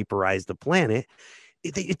finger and vaporize the planet,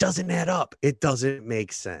 it doesn't add up. It doesn't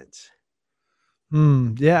make sense.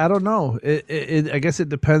 Yeah, I don't know. I guess it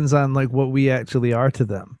depends on like what we actually are to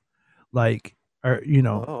them. Like, are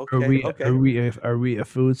we a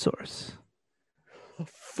food source? A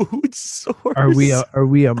food source? Are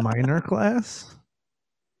we a minor class?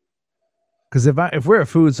 Because if we're a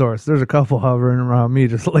food source, there's a couple hovering around me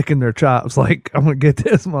just licking their chops, like I'm gonna get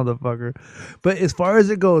this motherfucker. But as far as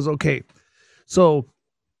it goes, okay, so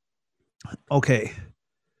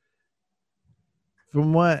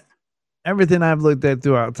from what everything I've looked at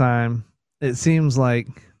throughout time, it seems like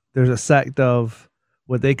there's a sect of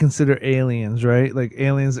what they consider aliens, right? Like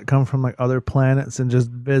aliens that come from like other planets and just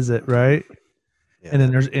visit, right? Yeah. And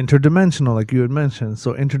then there's interdimensional, like you had mentioned.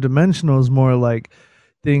 So interdimensional is more like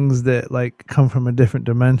things that like come from a different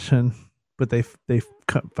dimension, but they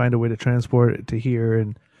find a way to transport it to here,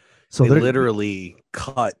 and so they literally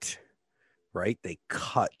cut right? They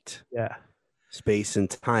cut Yeah. space and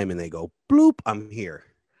time, and they go bloop. I'm here,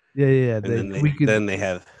 Yeah. and then they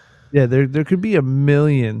have. Yeah, there could be a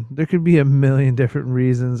million. There could be a million different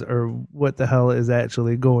reasons or what the hell is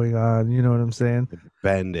actually going on. You know what I'm saying?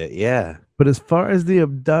 Bend it, yeah. But as far as the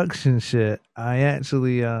abduction shit, I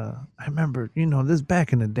actually I remember, this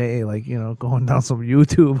back in the day, like, going down some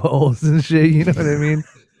YouTube holes and shit, you know what I mean?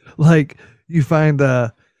 Like you find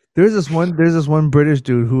there's this one British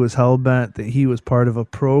dude who was hell bent that he was part of a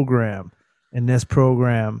program, and this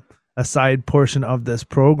program, a side portion of this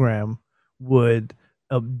program would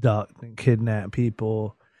abduct and kidnap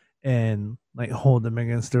people and like hold them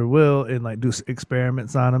against their will and like do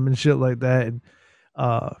experiments on them and shit like that. And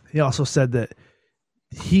he also said that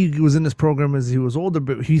he was in this program as he was older,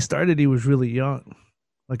 but he was really young,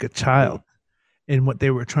 like a child. And what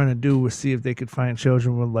they were trying to do was see if they could find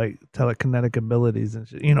children with like telekinetic abilities and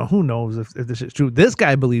shit. Who knows if this shit's true. This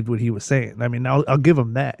guy believed what he was saying. I mean, I'll give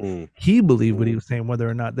him that. He believed what he was saying, whether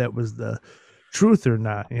or not that was the truth or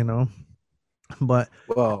not, But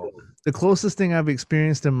the closest thing I've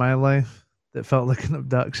experienced in my life that felt like an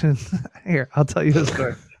abduction. Here, I'll tell you a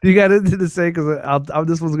story. You got anything to say? Because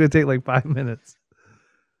this one's going to take like 5 minutes.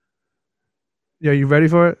 Yeah, you ready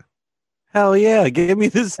for it? Hell yeah! Give me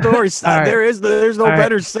this story. Right. There's no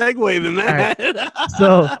better segue than that. Right.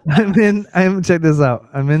 So check this out.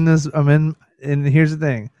 And here's the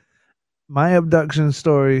thing. My abduction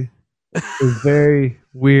story is very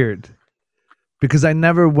weird because I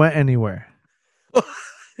never went anywhere.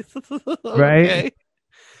 Right? Okay.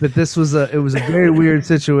 But it was a very weird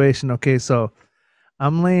situation. Okay, so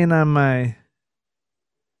I'm laying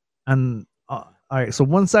all right, so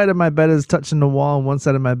one side of my bed is touching the wall, and one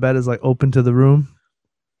side of my bed is like open to the room.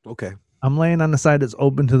 Okay. I'm laying on the side that's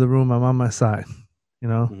open to the room. I'm on my side,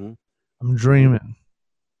 I'm dreaming,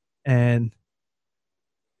 and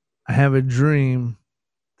I have a dream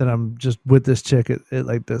that I'm just with this chick at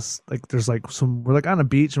like this, like there's like we're like on a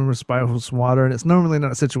beach and we're spiraling some water, and it's normally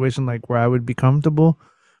not a situation like where I would be comfortable,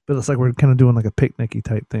 but it's like we're kind of doing like a picnicky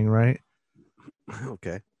type thing, right?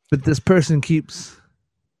 Okay. But this person keeps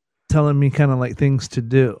telling me kind of like things to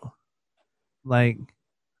do, like,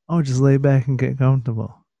 oh, just lay back and get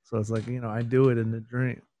comfortable. So it's like, I do it in the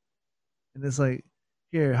dream, and it's like,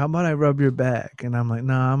 here, how about I rub your back? And I'm like,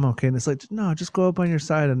 nah, I'm okay. And it's like, no, just go up on your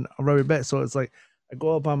side and I'll rub your back. So it's like I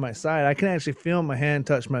go up on my side, I can actually feel my hand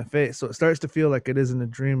touch my face, so it starts to feel like it isn't a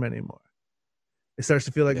dream anymore. It starts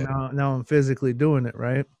to feel like now I'm physically doing it,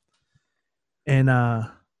 right? And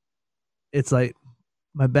it's like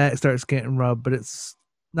my back starts getting rubbed, but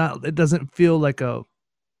it doesn't feel like the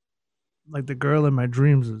girl in my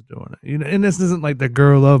dreams is doing it. And this isn't like the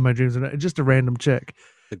girl of my dreams, it's just a random chick.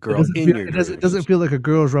 The girl in your dreams. It doesn't feel like a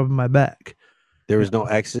girl's rubbing my back. There was no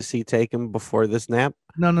ecstasy taken before this nap?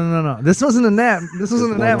 No. This wasn't a nap. This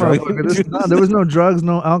wasn't a nap. There was no drugs,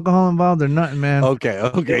 no alcohol involved or nothing, man.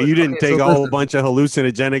 Okay. You didn't take a whole bunch of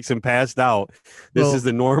hallucinogenics and passed out. This is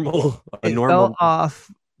the normal. Felt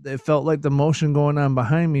off. It felt like the motion going on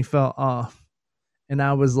behind me felt off. And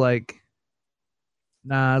I was like,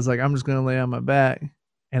 I'm just going to lay on my back.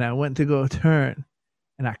 And I went to go turn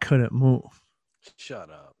and I couldn't move. Shut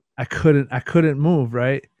up. I couldn't move,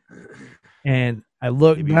 right? And I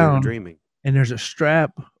looked down, dreaming, and there's a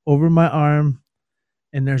strap over my arm,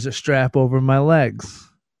 and there's a strap over my legs,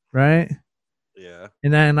 right? Yeah.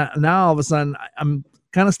 And then now all of a sudden, I'm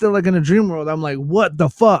kind of still like in a dream world. I'm like, what the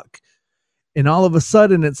fuck? And all of a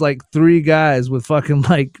sudden, it's like 3 guys with fucking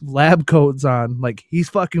like lab coats on. Like he's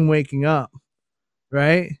fucking waking up,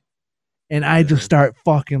 right? And I just start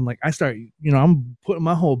fucking like I'm putting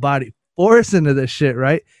my whole body force into this shit,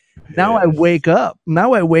 right? Now I wake up,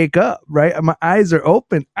 right? My eyes are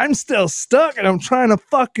open. I'm still stuck and I'm trying to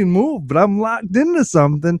fucking move, but I'm locked into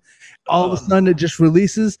something. All of a sudden it just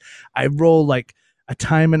releases. I roll like a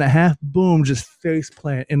time and a half, boom, just face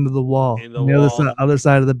plant into the wall. The other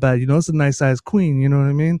side of the bed. It's a nice size queen, you know what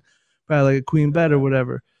I mean? Probably like a queen bed or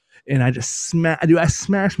whatever. And I just I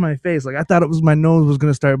smashed my face. Like I thought it was my nose was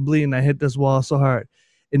going to start bleeding. I hit this wall so hard.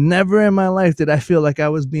 And never in my life did I feel like I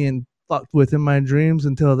was being fucked with in my dreams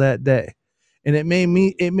until that day. And it made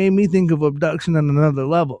me think of abduction on another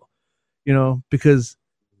level, because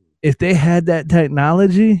if they had that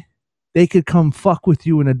technology, they could come fuck with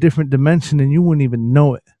you in a different dimension and you wouldn't even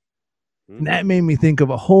know it. And that made me think of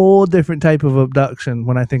a whole different type of abduction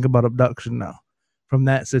when I think about abduction now from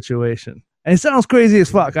that situation. And it sounds crazy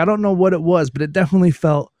as fuck. I don't know what it was, but it definitely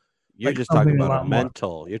felt You're just talking about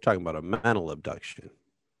you're talking about a mental abduction.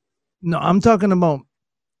 No, I'm talking about,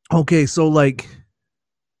 okay, so like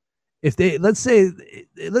if they let's say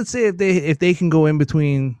if they can go in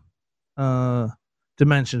between to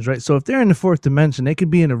dimensions, right? So if they're in the fourth dimension, they could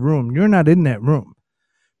be in a room. You're not in that room,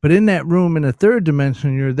 but in that room in the third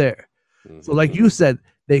dimension, you're there. So, like you said,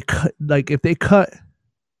 they cut, like if they cut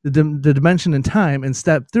the dimension in time and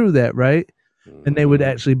step through that, right? And they would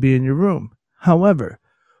actually be in your room. However,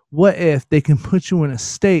 what if they can put you in a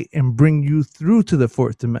state and bring you through to the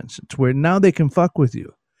fourth dimension to where now they can fuck with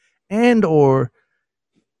you, and or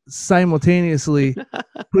simultaneously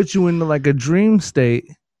put you into like a dream state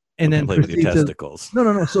and then play with your proceed to testicles.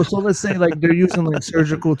 no. So let's say like they're using like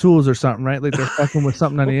surgical tools or something, right? Like they're fucking with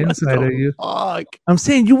something on the inside of you. Fuck? I'm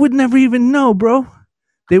saying you would never even know, bro.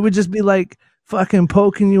 They would just be like fucking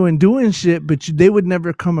poking you and doing shit, but they would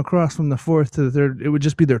never come across from the fourth to the third. It would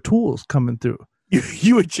just be their tools coming through.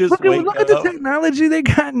 You would just look at the technology they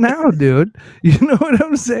got now, dude. You know what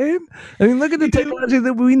I'm saying? I mean, look at the technology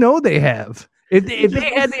that we know they have. If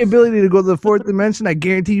they had the ability to go to the fourth dimension, I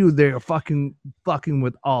guarantee you they're fucking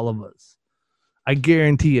with all of us. I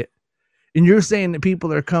guarantee it. And you're saying that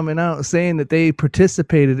people are coming out saying that they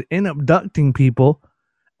participated in abducting people.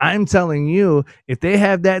 I'm telling you, if they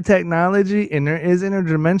have that technology and there is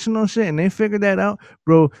interdimensional shit and they figure that out,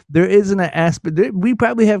 bro, there isn't an aspect. We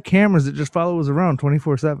probably have cameras that just follow us around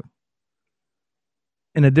 24/7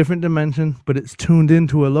 in a different dimension, but it's tuned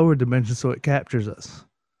into a lower dimension so it captures us.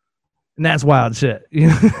 And that's wild shit. You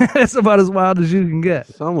know, that's about as wild as you can get.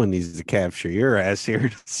 Someone needs to capture your ass here in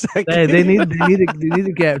a second. Hey, they need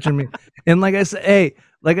to capture me. And like I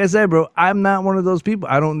said, bro, I'm not one of those people.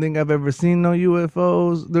 I don't think I've ever seen no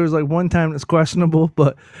UFOs. There's like one time that's questionable,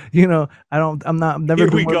 but you know, I've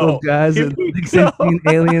never been one of those guys that thinks they've seen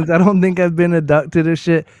aliens. I don't think I've been abducted or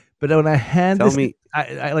shit. But when I had like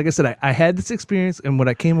I said, I had this experience, and what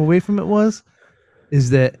I came away from it is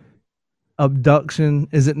that abduction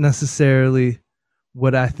isn't necessarily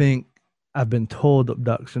what I think I've been told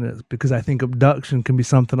abduction is, because I think abduction can be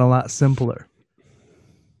something a lot simpler.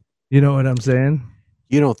 You know what I'm saying?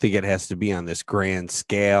 You don't think it has to be on this grand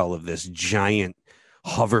scale of this giant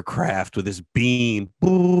hovercraft with this beam,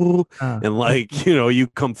 and like, you know, you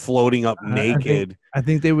come floating up naked. I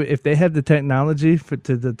think they would, if they had the technology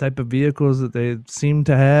to the type of vehicles that they seem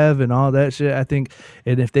to have and all that shit. I think,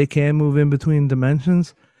 and if they can move in between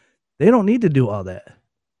dimensions, they don't need to do all that.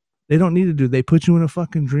 They put you in a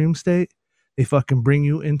fucking dream state. They fucking bring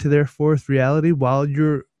you into their fourth reality while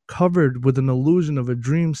you're covered with an illusion of a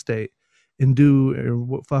dream state, and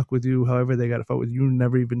fuck with you however they got to fuck with you. You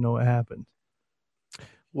never even know what happened.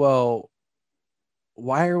 Well,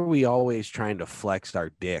 why are we always trying to flex our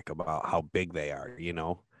dick about how big they are? You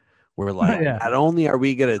know, we're like, not only are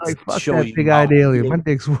we gonna show you big-eyed alien, my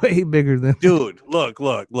dick's way bigger than dude.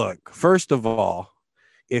 Look. First of all,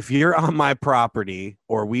 if you're on my property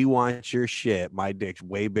or we want your shit, my dick's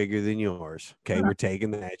way bigger than yours. Okay, we're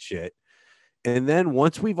taking that shit. And then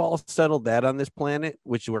once we've all settled that on this planet,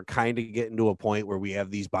 which we're kind of getting to a point where we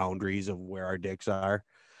have these boundaries of where our dicks are,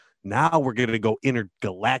 now we're going to go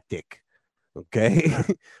intergalactic. Okay.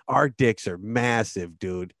 Our dicks are massive,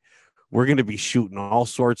 dude. We're going to be shooting all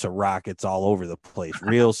sorts of rockets all over the place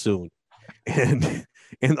real soon.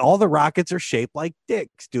 And all the rockets are shaped like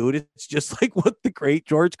dicks, dude. It's just like what the great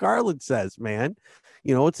George Carlin says, man.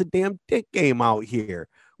 You know, it's a damn dick game out here.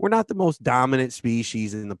 We're not the most dominant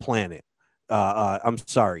species in the planet. I'm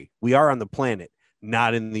sorry. We are on the planet,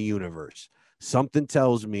 not in the universe. Something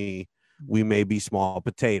tells me we may be small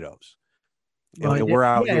potatoes. And we're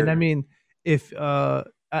out here. And I mean, if I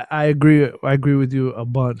agree with you a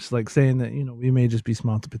bunch, like saying that, you know, we may just be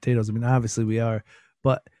small potatoes. I mean, obviously we are,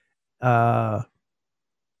 but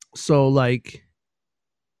so like,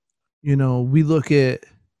 you know, we look at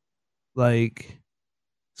like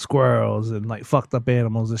squirrels and like fucked up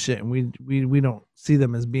animals and shit, and we don't see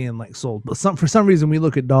them as being like soul. But for some reason we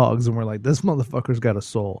look at dogs and we're like, this motherfucker's got a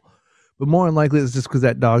soul. But more than likely it's just because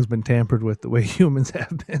that dog's been tampered with the way humans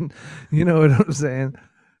have been. You know what I'm saying?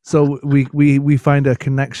 So we find a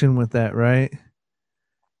connection with that, right?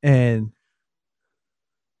 And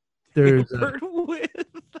there's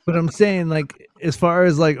but I'm saying, like, as far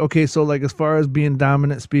as like, okay, so like as far as being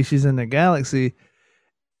dominant species in the galaxy,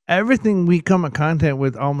 everything we come in contact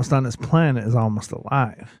with almost on this planet is almost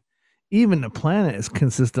alive. Even the planet is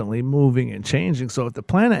consistently moving and changing. So if the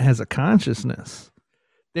planet has a consciousness,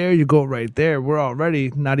 there you go right there. We're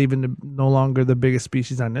already not even no longer the biggest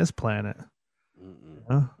species on this planet.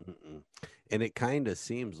 Huh? And it kind of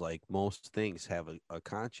seems like most things have a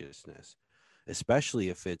consciousness, especially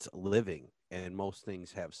if it's living. And most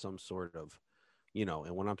things have some sort of, you know,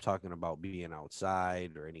 and when I'm talking about being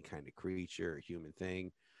outside or any kind of creature or human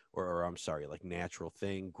thing, or I'm sorry, like natural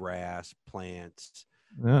thing, grass, plants.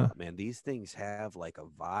 Yeah. Man, these things have like a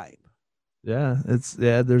vibe. Yeah,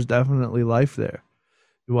 there's definitely life there.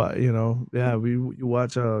 You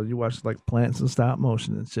watch like plants and stop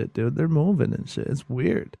motion and shit, dude. They're moving and shit. It's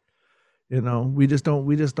weird. We just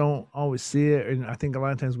don't always see it, and I think a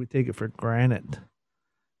lot of times we take it for granted.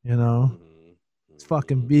 You know, These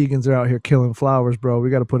fucking vegans are out here killing flowers, bro. We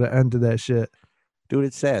got to put an end to that shit. Dude,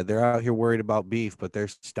 it's sad. They're out here worried about beef, but they're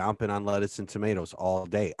stomping on lettuce and tomatoes all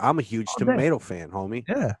day. I'm a huge All day. tomato fan, homie.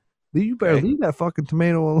 Yeah, you better Okay. leave that fucking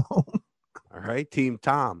tomato alone. All right, Team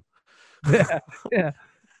Tom. yeah.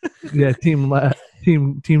 Team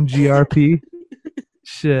GRP.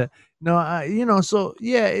 Shit. No, so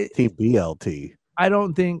yeah. Team BLT. I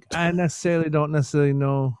don't necessarily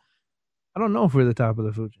know. I don't know if we're the top of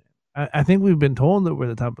the food chain. I think we've been told that we're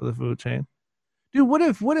the top of the food chain. Dude, what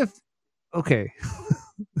if okay.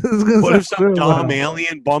 What if some dumb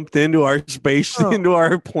alien bumped into our space, into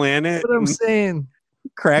our planet? What I'm saying,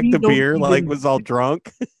 cracked the beer like was all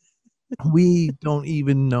drunk. We don't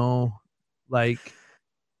even know, like,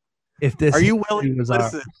 if this. Are you willing?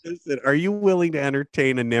 Listen. Are you willing to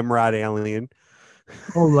entertain a Nimrod alien?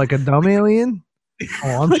 Oh, like a dumb alien?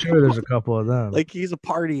 Oh, I'm sure there's a couple of them. Like he's a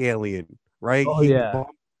party alien, right? Oh, he yeah.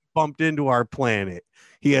 bumped into our planet.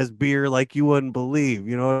 He has beer like you wouldn't believe.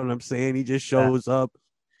 You know what I'm saying? He just shows up.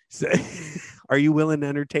 Are you willing to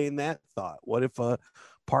entertain that thought? What if a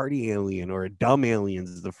party alien or a dumb alien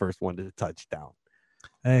is the first one to touch down?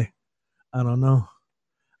 Hey, I don't know.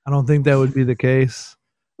 I don't think that would be the case.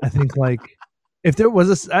 I think, like, if there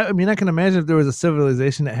was I can imagine if there was a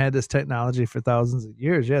civilization that had this technology for thousands of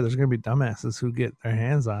years, yeah, there's going to be dumbasses who get their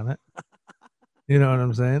hands on it. You know what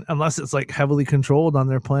I'm saying? Unless it's like heavily controlled on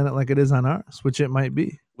their planet like it is on ours, which it might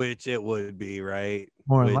be. Which it would be, right?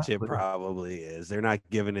 More which likely. It probably is. They're not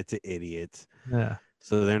giving it to idiots. Yeah.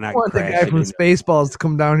 So they're not. I want the guy from Spaceballs to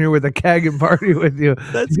come down here with a keg and party with you.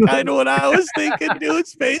 That's kind of what I was thinking, dude.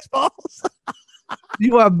 Spaceballs.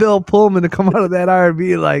 You want Bill Pullman to come out of that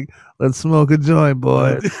RV like, let's smoke a joint,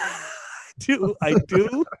 boy. I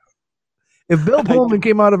do. If Bill Pullman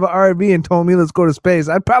came out of an RV and told me let's go to space,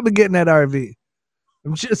 I'd probably get in that RV.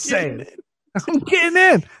 I'm just saying. I'm getting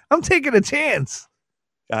in. I'm taking a chance.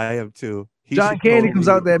 I am too. John Candy comes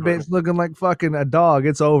out that bitch looking like fucking a dog.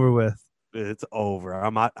 It's over with. It's over.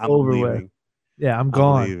 I'm over leaving. With. Yeah, I'm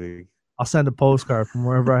gone. Leaving. I'll send a postcard from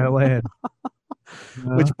wherever I land.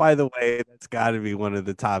 Which, by the way, that's got to be one of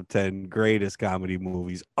the top 10 greatest comedy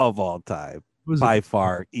movies of all time. By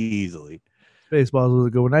far, easily. Spaceballs was a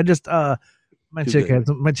good one. I just my chick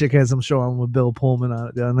had some show on with Bill Pullman on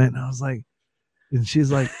it the other night, and I was like, and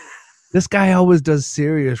she's like, this guy always does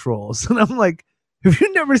serious roles, and I'm like, have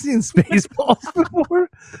you never seen Spaceballs before?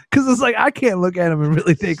 Because it's like I can't look at him and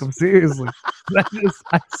really take him seriously.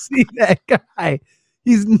 I see that guy.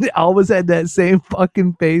 He's always had that same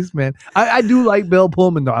fucking face, man. I do like Bill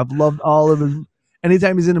Pullman though. I've loved all of him.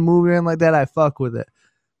 Anytime he's in a movie and like that, I fuck with it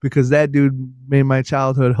because that dude made my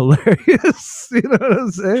childhood hilarious. You know what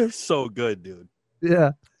I'm saying? So good, dude.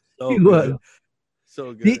 Yeah, so good. Was.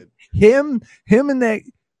 So good. Him and that.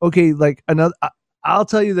 Okay, like another. I'll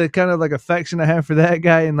tell you the kind of like affection I have for that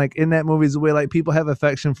guy, and like in that movie is the way like people have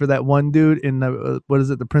affection for that one dude in the what is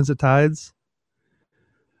it, the Prince of Tides?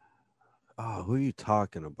 Oh, who are you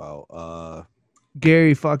talking about?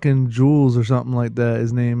 Gary fucking Jules or something like that.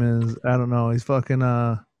 His name is, I don't know. He's fucking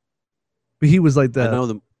but he was like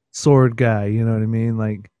the sword guy. You know what I mean?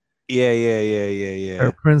 Like yeah.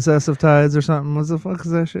 Or Princess of Tides or something. What the fuck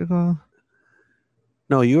is that shit called?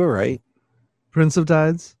 No, you were right. Prince of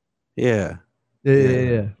Tides. Yeah.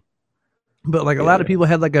 But like a lot of people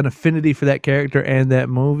had like an affinity for that character and that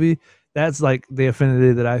movie. That's like the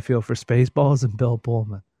affinity that I feel for Spaceballs and Bill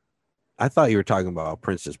Pullman. I thought you were talking about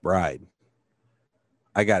Princess Bride.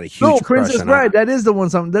 I got a huge Princess Bride. That is the one.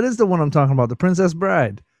 That is the one I'm talking about. The Princess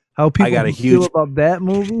Bride. How people feel about that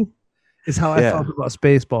movie is how I felt about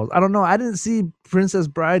Spaceballs. I don't know. I didn't see Princess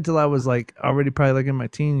Bride till I was like already probably like in my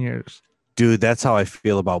teen years. Dude, that's how I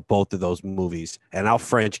feel about both of those movies. And I'll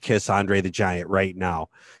French kiss Andre the Giant right now.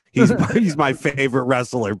 He's my favorite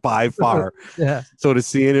wrestler by far. Yeah. So to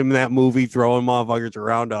see him in that movie throwing motherfuckers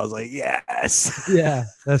around, I was like, yes. Yeah,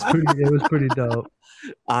 it was pretty dope.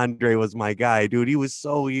 Andre was my guy, dude. He was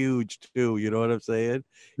so huge too. You know what I'm saying?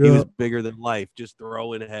 Yeah. He was bigger than life, just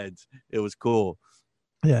throwing heads. It was cool.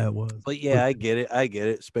 Yeah, it was. But yeah, I get it.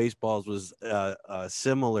 Spaceballs was a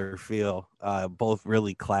similar feel. Both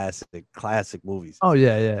really classic movies. Oh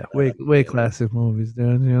yeah. Way classic movies,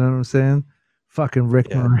 dude. You know what I'm saying? Fucking Rick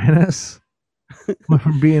Moranis. Went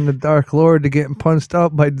from being the Dark Lord to getting punched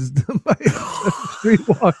out by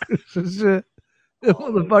streetwalkers and shit. The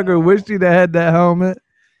motherfucker wished he'd have had that helmet.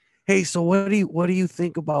 Hey, so what do you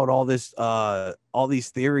think about all this all these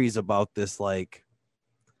theories about this, like,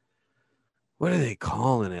 what are they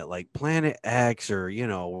calling it? Like Planet X, or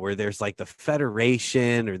where there's like the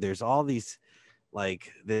Federation, or there's all these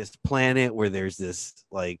like this planet where there's this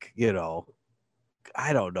like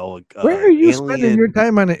I don't know, Where are you spending your alien.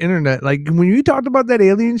 time on the internet? Like when you talked about that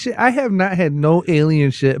alien shit, I have not had no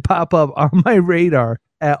alien shit pop up on my radar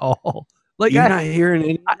at all. Like You're not hearing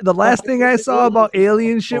any the last thing I saw about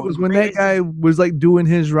alien shit was when that crazy. guy was like doing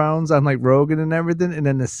his rounds on like Rogan and everything, and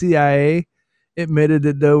then the CIA admitted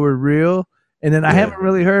that they were real, and then I haven't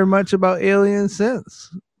really heard much about aliens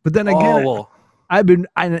since. But then again, well, dude,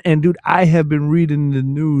 I have been reading the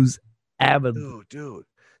news avidly. dude,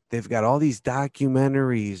 they've got all these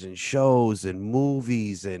documentaries and shows and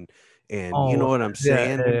movies and you know what I'm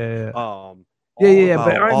saying? But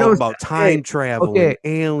aren't all those about time travel and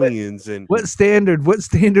aliens and what standard are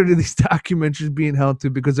these documentaries being held to?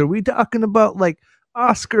 Because are we talking about like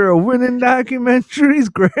Oscar winning documentaries,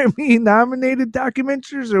 Grammy nominated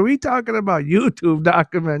documentaries, or are we talking about YouTube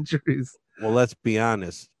documentaries? Well, let's be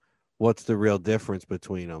honest. What's the real difference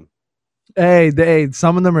between them? Hey,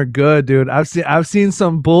 some of them are good, dude. I've seen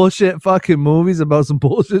some bullshit fucking movies about some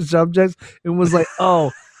bullshit subjects and was like,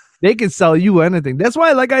 oh, they can sell you anything. That's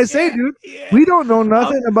why, like I say, dude, we don't know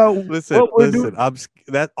nothing about listen.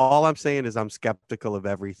 All I'm saying is I'm skeptical of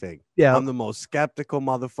everything. Yeah. I'm the most skeptical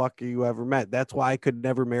motherfucker you ever met. That's why I could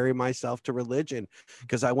never marry myself to religion,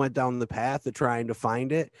 because I went down the path of trying to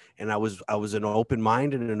find it, and I was an open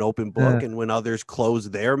mind and an open book. And when others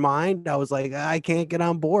closed their mind, I was like, I can't get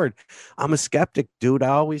on board. I'm a skeptic, dude. I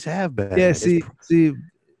always have been. Yeah, see,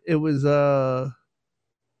 it was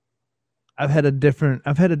I've had a different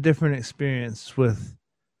experience with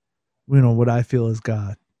what I feel is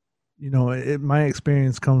God. My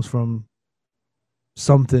experience comes from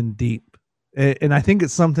something deep, and I think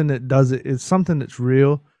it's something that does it. It's something that's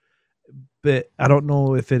real, but I don't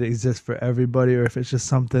know if it exists for everybody or if it's just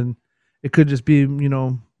something. It could just be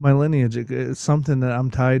my lineage. It's something that I'm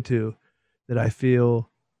tied to, that I feel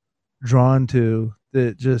drawn to,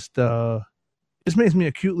 that just makes me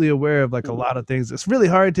acutely aware of like a lot of things. It's really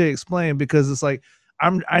hard to explain because it's like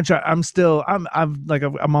I'm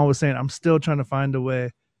always saying I'm still trying to find a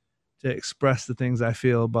way to express the things I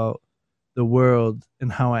feel about the world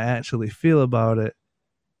and how I actually feel about it,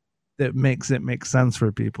 that makes it make sense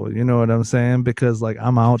for people. You know what I'm saying? Because like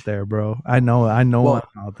I'm out there, bro. I know I'm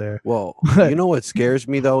out there. Well, you know what scares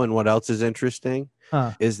me though, and what else is interesting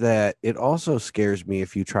is that it also scares me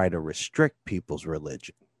if you try to restrict people's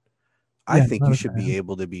religion. I think you should be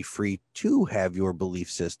able to be free to have your belief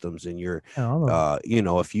systems and your,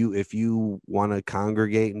 if you want to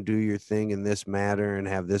congregate and do your thing in this matter and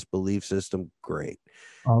have this belief system, great.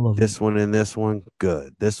 This one and this one,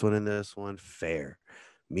 good. This one and this one, fair.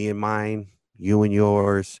 Me and mine, you and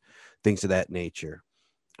yours, things of that nature.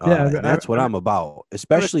 And that's what I'm about,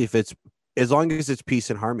 especially if it's, as long as it's peace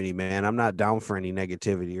and harmony, man. I'm not down for any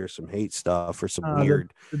negativity or some hate stuff or some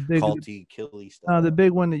weird culty, killy stuff. The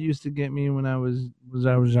big one that used to get me when I was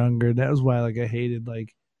younger. That was why I hated,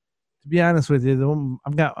 like, to be honest with you,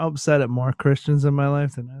 I've got upset at more Christians in my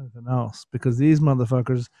life than anything else, because these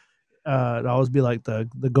motherfuckers always be like the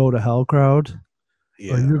go to hell crowd.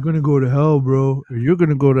 Yeah. Or you're gonna go to hell, bro. Or you're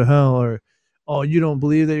gonna go to hell. Or, oh, you don't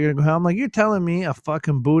believe that you're gonna go to hell. I'm like, you're telling me a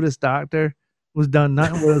fucking Buddhist doctor who's done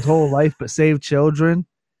nothing with his whole life but save children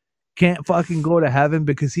can't fucking go to heaven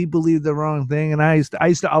because he believed the wrong thing? And I used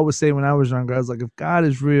to always say when I was younger, I was like, if God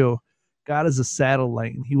is real, God is a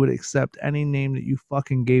satellite, and he would accept any name that you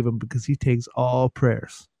fucking gave him, because he takes all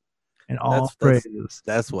prayers and all praises.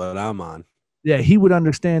 That's what I'm on. Yeah, he would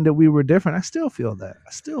understand that we were different. I still feel that.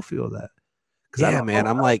 Yeah, man.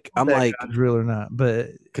 I'm like, God's real or not,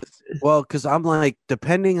 but because I'm like,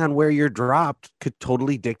 depending on where you're dropped could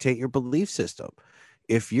totally dictate your belief system.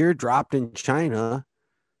 If you're dropped in China,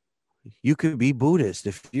 you could be Buddhist.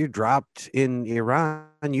 If you're dropped in Iran,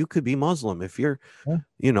 you could be Muslim. If you're,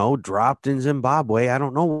 dropped in Zimbabwe, I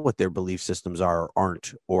don't know what their belief systems are or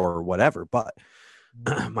aren't or whatever. But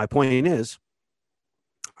my point is,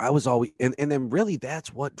 I was always, and then really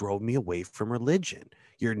that's what drove me away from religion.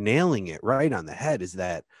 You're nailing it right on the head, is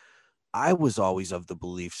that I was always of the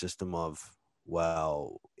belief system of,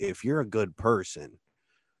 well, if you're a good person,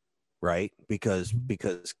 right? Because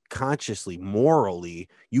consciously, morally,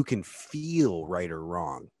 you can feel right or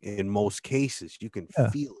wrong. In most cases, you can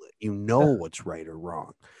feel it. You know what's right or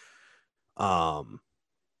wrong.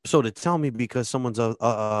 So to tell me because someone's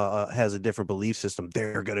has a different belief system,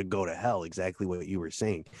 they're gonna go to hell, exactly what you were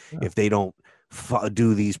saying. If they don't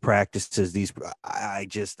do these practices, I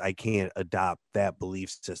can't adopt that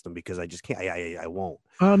belief system, because I just can't. I won't.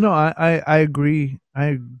 Oh no, I agree.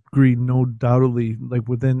 I agree, no doubtedly. Like,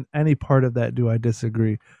 within any part of that, do I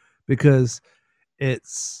disagree? because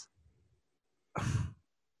it's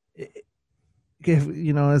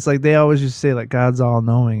it's like they always used to say like God's all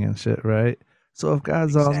knowing and shit, right? So if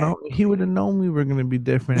God's all knowing, he would have known we were going to be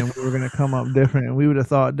different and we were going to come up different and we would have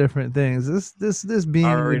thought different things. This being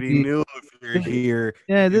already knew if you're here,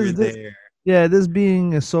 yeah, you're there. Yeah, this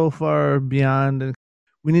being is so far beyond, and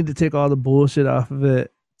we need to take all the bullshit off of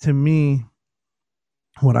it. To me,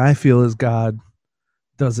 what I feel is God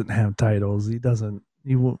doesn't have titles. He doesn't.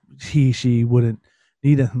 She wouldn't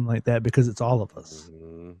need anything like that because it's all of us.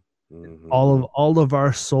 All of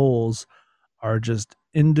our souls are just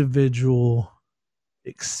individual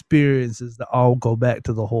experiences that all go back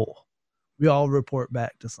to the whole. We all report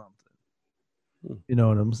back to something. You know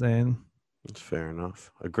what I'm saying? That's fair enough.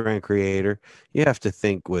 A grand creator, you have to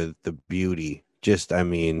think with the beauty. Just, I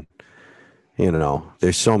mean,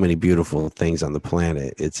 there's so many beautiful things on the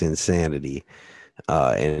planet. It's insanity.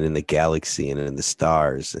 And in the galaxy and in the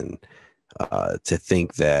stars. And to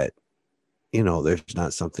think that, there's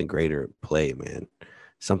not something greater at play, man.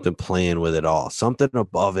 Something playing with it all. Something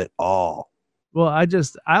above it all. Well, I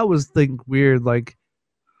always think weird, like,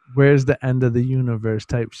 where's the end of the universe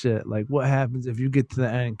type shit? Like, what happens if you get to the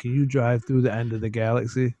end? Can you drive through the end of the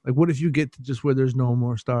galaxy? Like, what if you get to just where there's no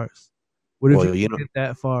more stars? What if you get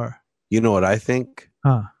that far? You know what I think?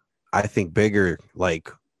 Huh? I think bigger, like,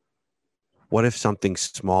 what if something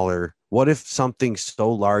smaller? What if something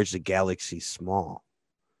so large the galaxy's small?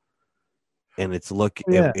 And it's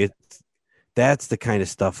that's the kind of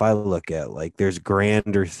stuff I look at. Like, there's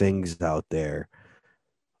grander things out there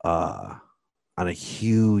on a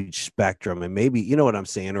huge spectrum, and maybe, you know what I'm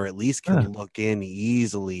saying, or at least can look in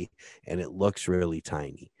easily, and it looks really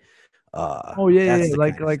tiny.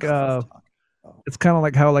 Like it's kind of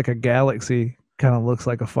like how like a galaxy kind of looks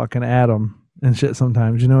like a fucking atom and shit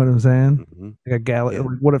sometimes. You know what I'm saying? Mm-hmm. Like a galaxy. Yeah.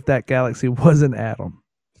 What if that galaxy was an atom?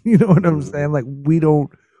 You know what I'm saying? Like we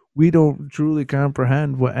don't truly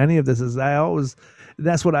comprehend what any of this is.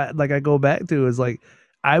 That's what I go back to is like,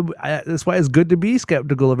 I that's why it's good to be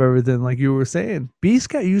skeptical of everything. Like you were saying,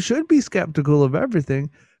 you should be skeptical of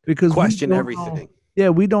everything because question everything.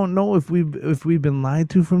 We don't know if we've been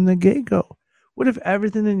lied to from the get-go. What if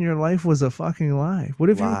everything in your life was a fucking lie? What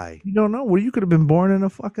if you don't know? Well, you could have been born in a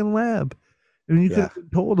fucking lab. And you could have been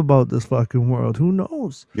told about this fucking world. Who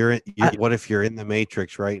knows? What if you're in the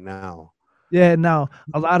Matrix right now? Yeah, now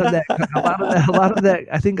a lot of that,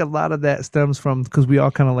 I think a lot of that stems from because we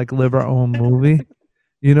all kind of like live our own movie.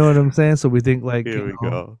 You know what I'm saying? So we think like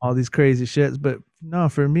all these crazy shits. But no,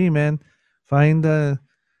 for me, man, find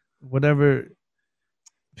whatever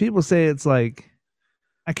people say. It's like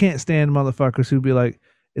I can't stand motherfuckers who be like,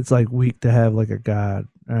 it's like weak to have like a god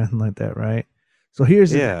or anything like that, right? So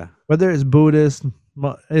here's whether it's Buddhist,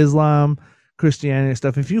 Islam, Christianity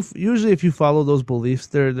stuff. If you follow those beliefs,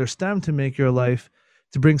 they're stemmed to make your life,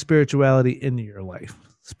 to bring spirituality into your life.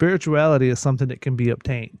 Spirituality is something that can be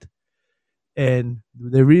obtained. And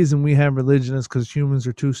the reason we have religion is because humans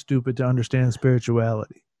are too stupid to understand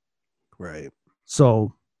spirituality. Right.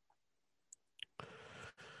 So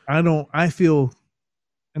I feel,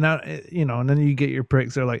 and and then you get your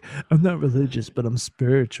pricks. They're like, I'm not religious, but I'm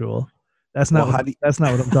spiritual. That's not what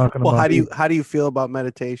I'm talking about. How do you feel about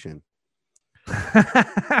meditation?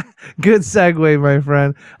 Good segue, my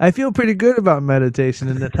friend. I feel pretty good about meditation,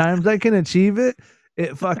 and the times I can achieve it,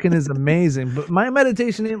 it fucking is amazing. But my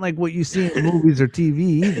meditation ain't like what you see in movies or TV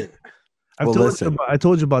either. I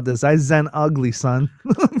told you about this. I zen ugly, son.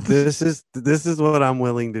 This is what I'm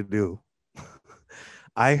willing to do.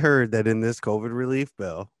 I heard that in this COVID relief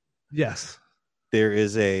bill, yes, there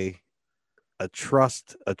is a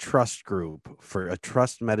trust group for a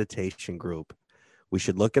trust meditation group. We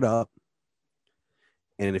should look it up.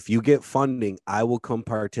 And if you get funding, I will come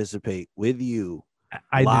participate with you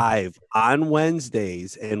live on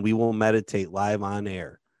Wednesdays, and we will meditate live on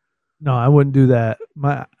air. No, I wouldn't do that.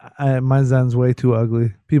 My zen's way too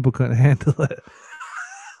ugly. People couldn't handle it.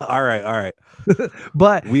 All right.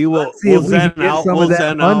 But we will. We'll get some of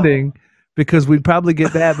that funding because we'd probably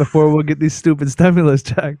get that before we'll get these stupid stimulus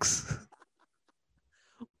checks.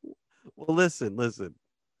 Well, listen.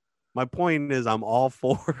 My point is, I'm all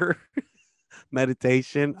for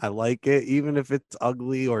meditation. I like it, even if it's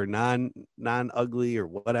ugly or non-ugly or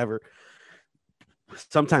whatever.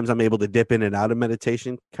 Sometimes I'm able to dip in and out of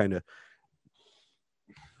meditation, kind of.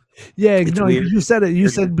 Yeah, you said it. You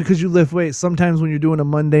said because you lift weights. Sometimes when you're doing a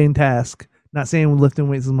mundane task, not saying lifting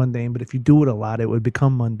weights is mundane, but if you do it a lot, it would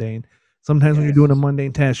become mundane. Sometimes when you're doing a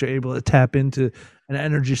mundane task, you're able to tap into an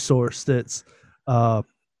energy source that's that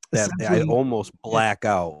I almost black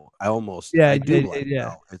out. I do black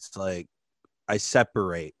out. It's like I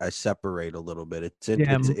separate a little bit. It's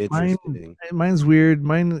Yeah, it's interesting. mine's weird.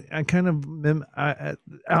 Mine, I kind of,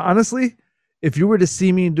 honestly, if you were to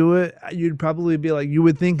see me do it, you'd probably be like, you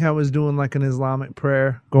would think I was doing like an Islamic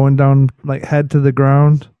prayer, going down like head to the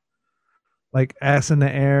ground, like ass in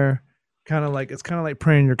the air, kind of like it's kind of like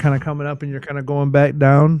praying. You're kind of coming up and you're kind of going back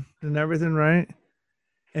down and everything, right?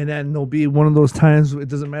 And then there'll be one of those times. It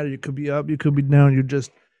doesn't matter. You could be up, you could be down. You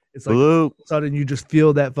just, it's like all of a sudden you just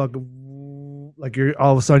feel that fucking, like you're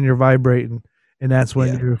all of a sudden you're vibrating, and that's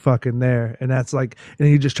when you're fucking there. And that's like, and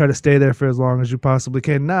you just try to stay there for as long as you possibly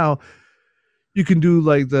can. Now you can do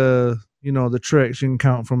like the, you know, the tricks. You can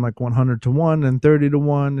count from like 100 to 1 and 30 to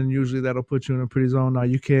 1, and usually that'll put you in a pretty zone. Now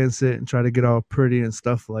you can sit and try to get all pretty and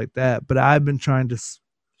stuff like that, but I've been trying to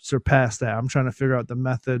surpass that. I'm trying to figure out the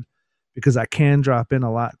method, because I can drop in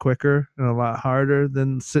a lot quicker and a lot harder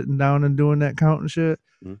than sitting down and doing that count and shit.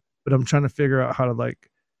 Mm-hmm. But I'm trying to figure out how to like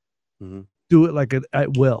do it like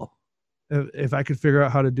at will. If I could figure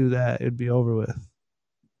out how to do that, it'd be over with.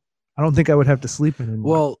 I don't think I would have to sleep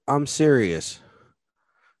anymore. Well, I'm serious.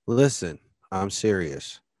 Listen, I'm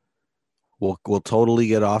serious. We'll totally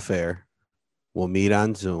get off air. We'll meet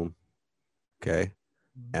on Zoom. Okay.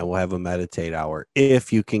 And we'll have a meditate hour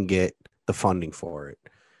if you can get the funding for it.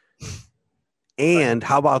 And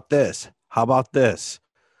how about this?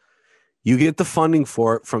 You get the funding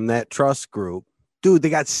for it from that trust group. Dude,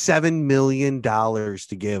 they got $7 million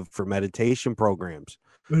to give for meditation programs.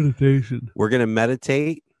 Meditation. We're going to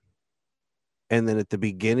meditate. And then at the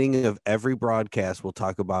beginning of every broadcast, we'll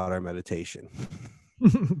talk about our meditation.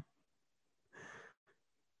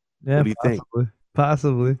 Yeah, what do you think?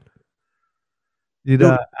 Possibly. Dude,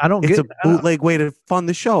 I don't it's get a bootleg way to fund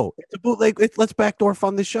the show. It's a bootleg. Let's backdoor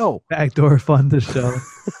fund the show. Backdoor fund the show.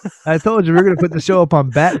 I told you we're going to put the show up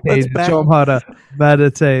on Backpage and show them how to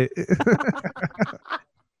meditate.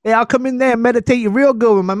 Hey, I'll come in there and meditate you real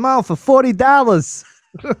good with my mouth for $40.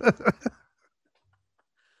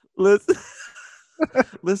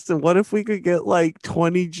 Listen, what if we could get like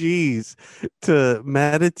 20 G's to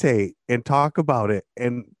meditate and talk about it?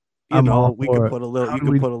 And you know, we could put a little.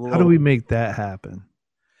 How do we make that happen?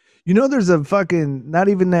 You know, there's a fucking, not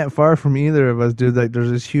even that far from either of us, dude. Like, there's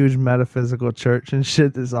this huge metaphysical church and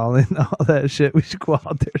shit that's all in all that shit. We should go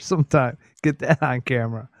out there sometime. Get that on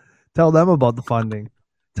camera. Tell them about the funding.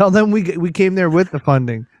 Tell them we came there with the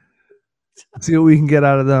funding. See what we can get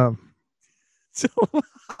out of them. See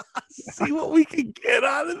what we can get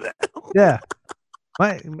out of them. Yeah.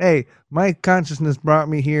 My consciousness brought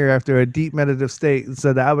me here after a deep meditative state and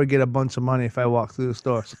said that I would get a bunch of money if I walked through the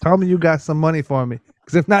store. So tell me you got some money for me.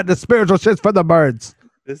 Because if not, the spiritual shit's for the birds.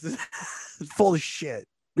 This is full of shit.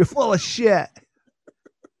 You're full of shit.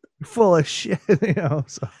 You're full of shit. You know,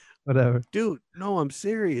 so whatever. Dude, no, I'm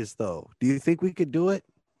serious though. Do you think we could do it?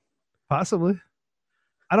 Possibly.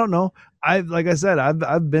 I don't know. Like I said,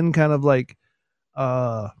 I've been kind of like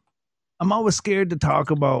I'm always scared to talk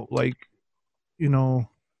about, like, you know,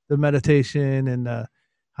 the meditation and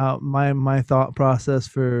how my thought process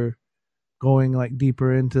for going like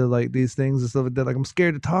deeper into like these things and stuff like that. Like, I'm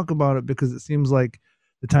scared to talk about it because it seems like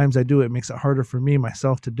the times I do it, makes it harder for me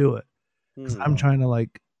myself to do it. Because I'm trying to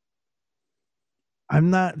like, I'm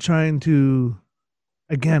not trying to,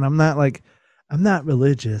 again, I'm not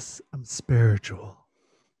religious. I'm spiritual.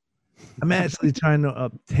 I'm actually trying to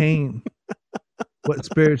obtain what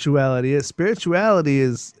spirituality is. Spirituality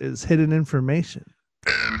is hidden information.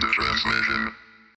 End transmission.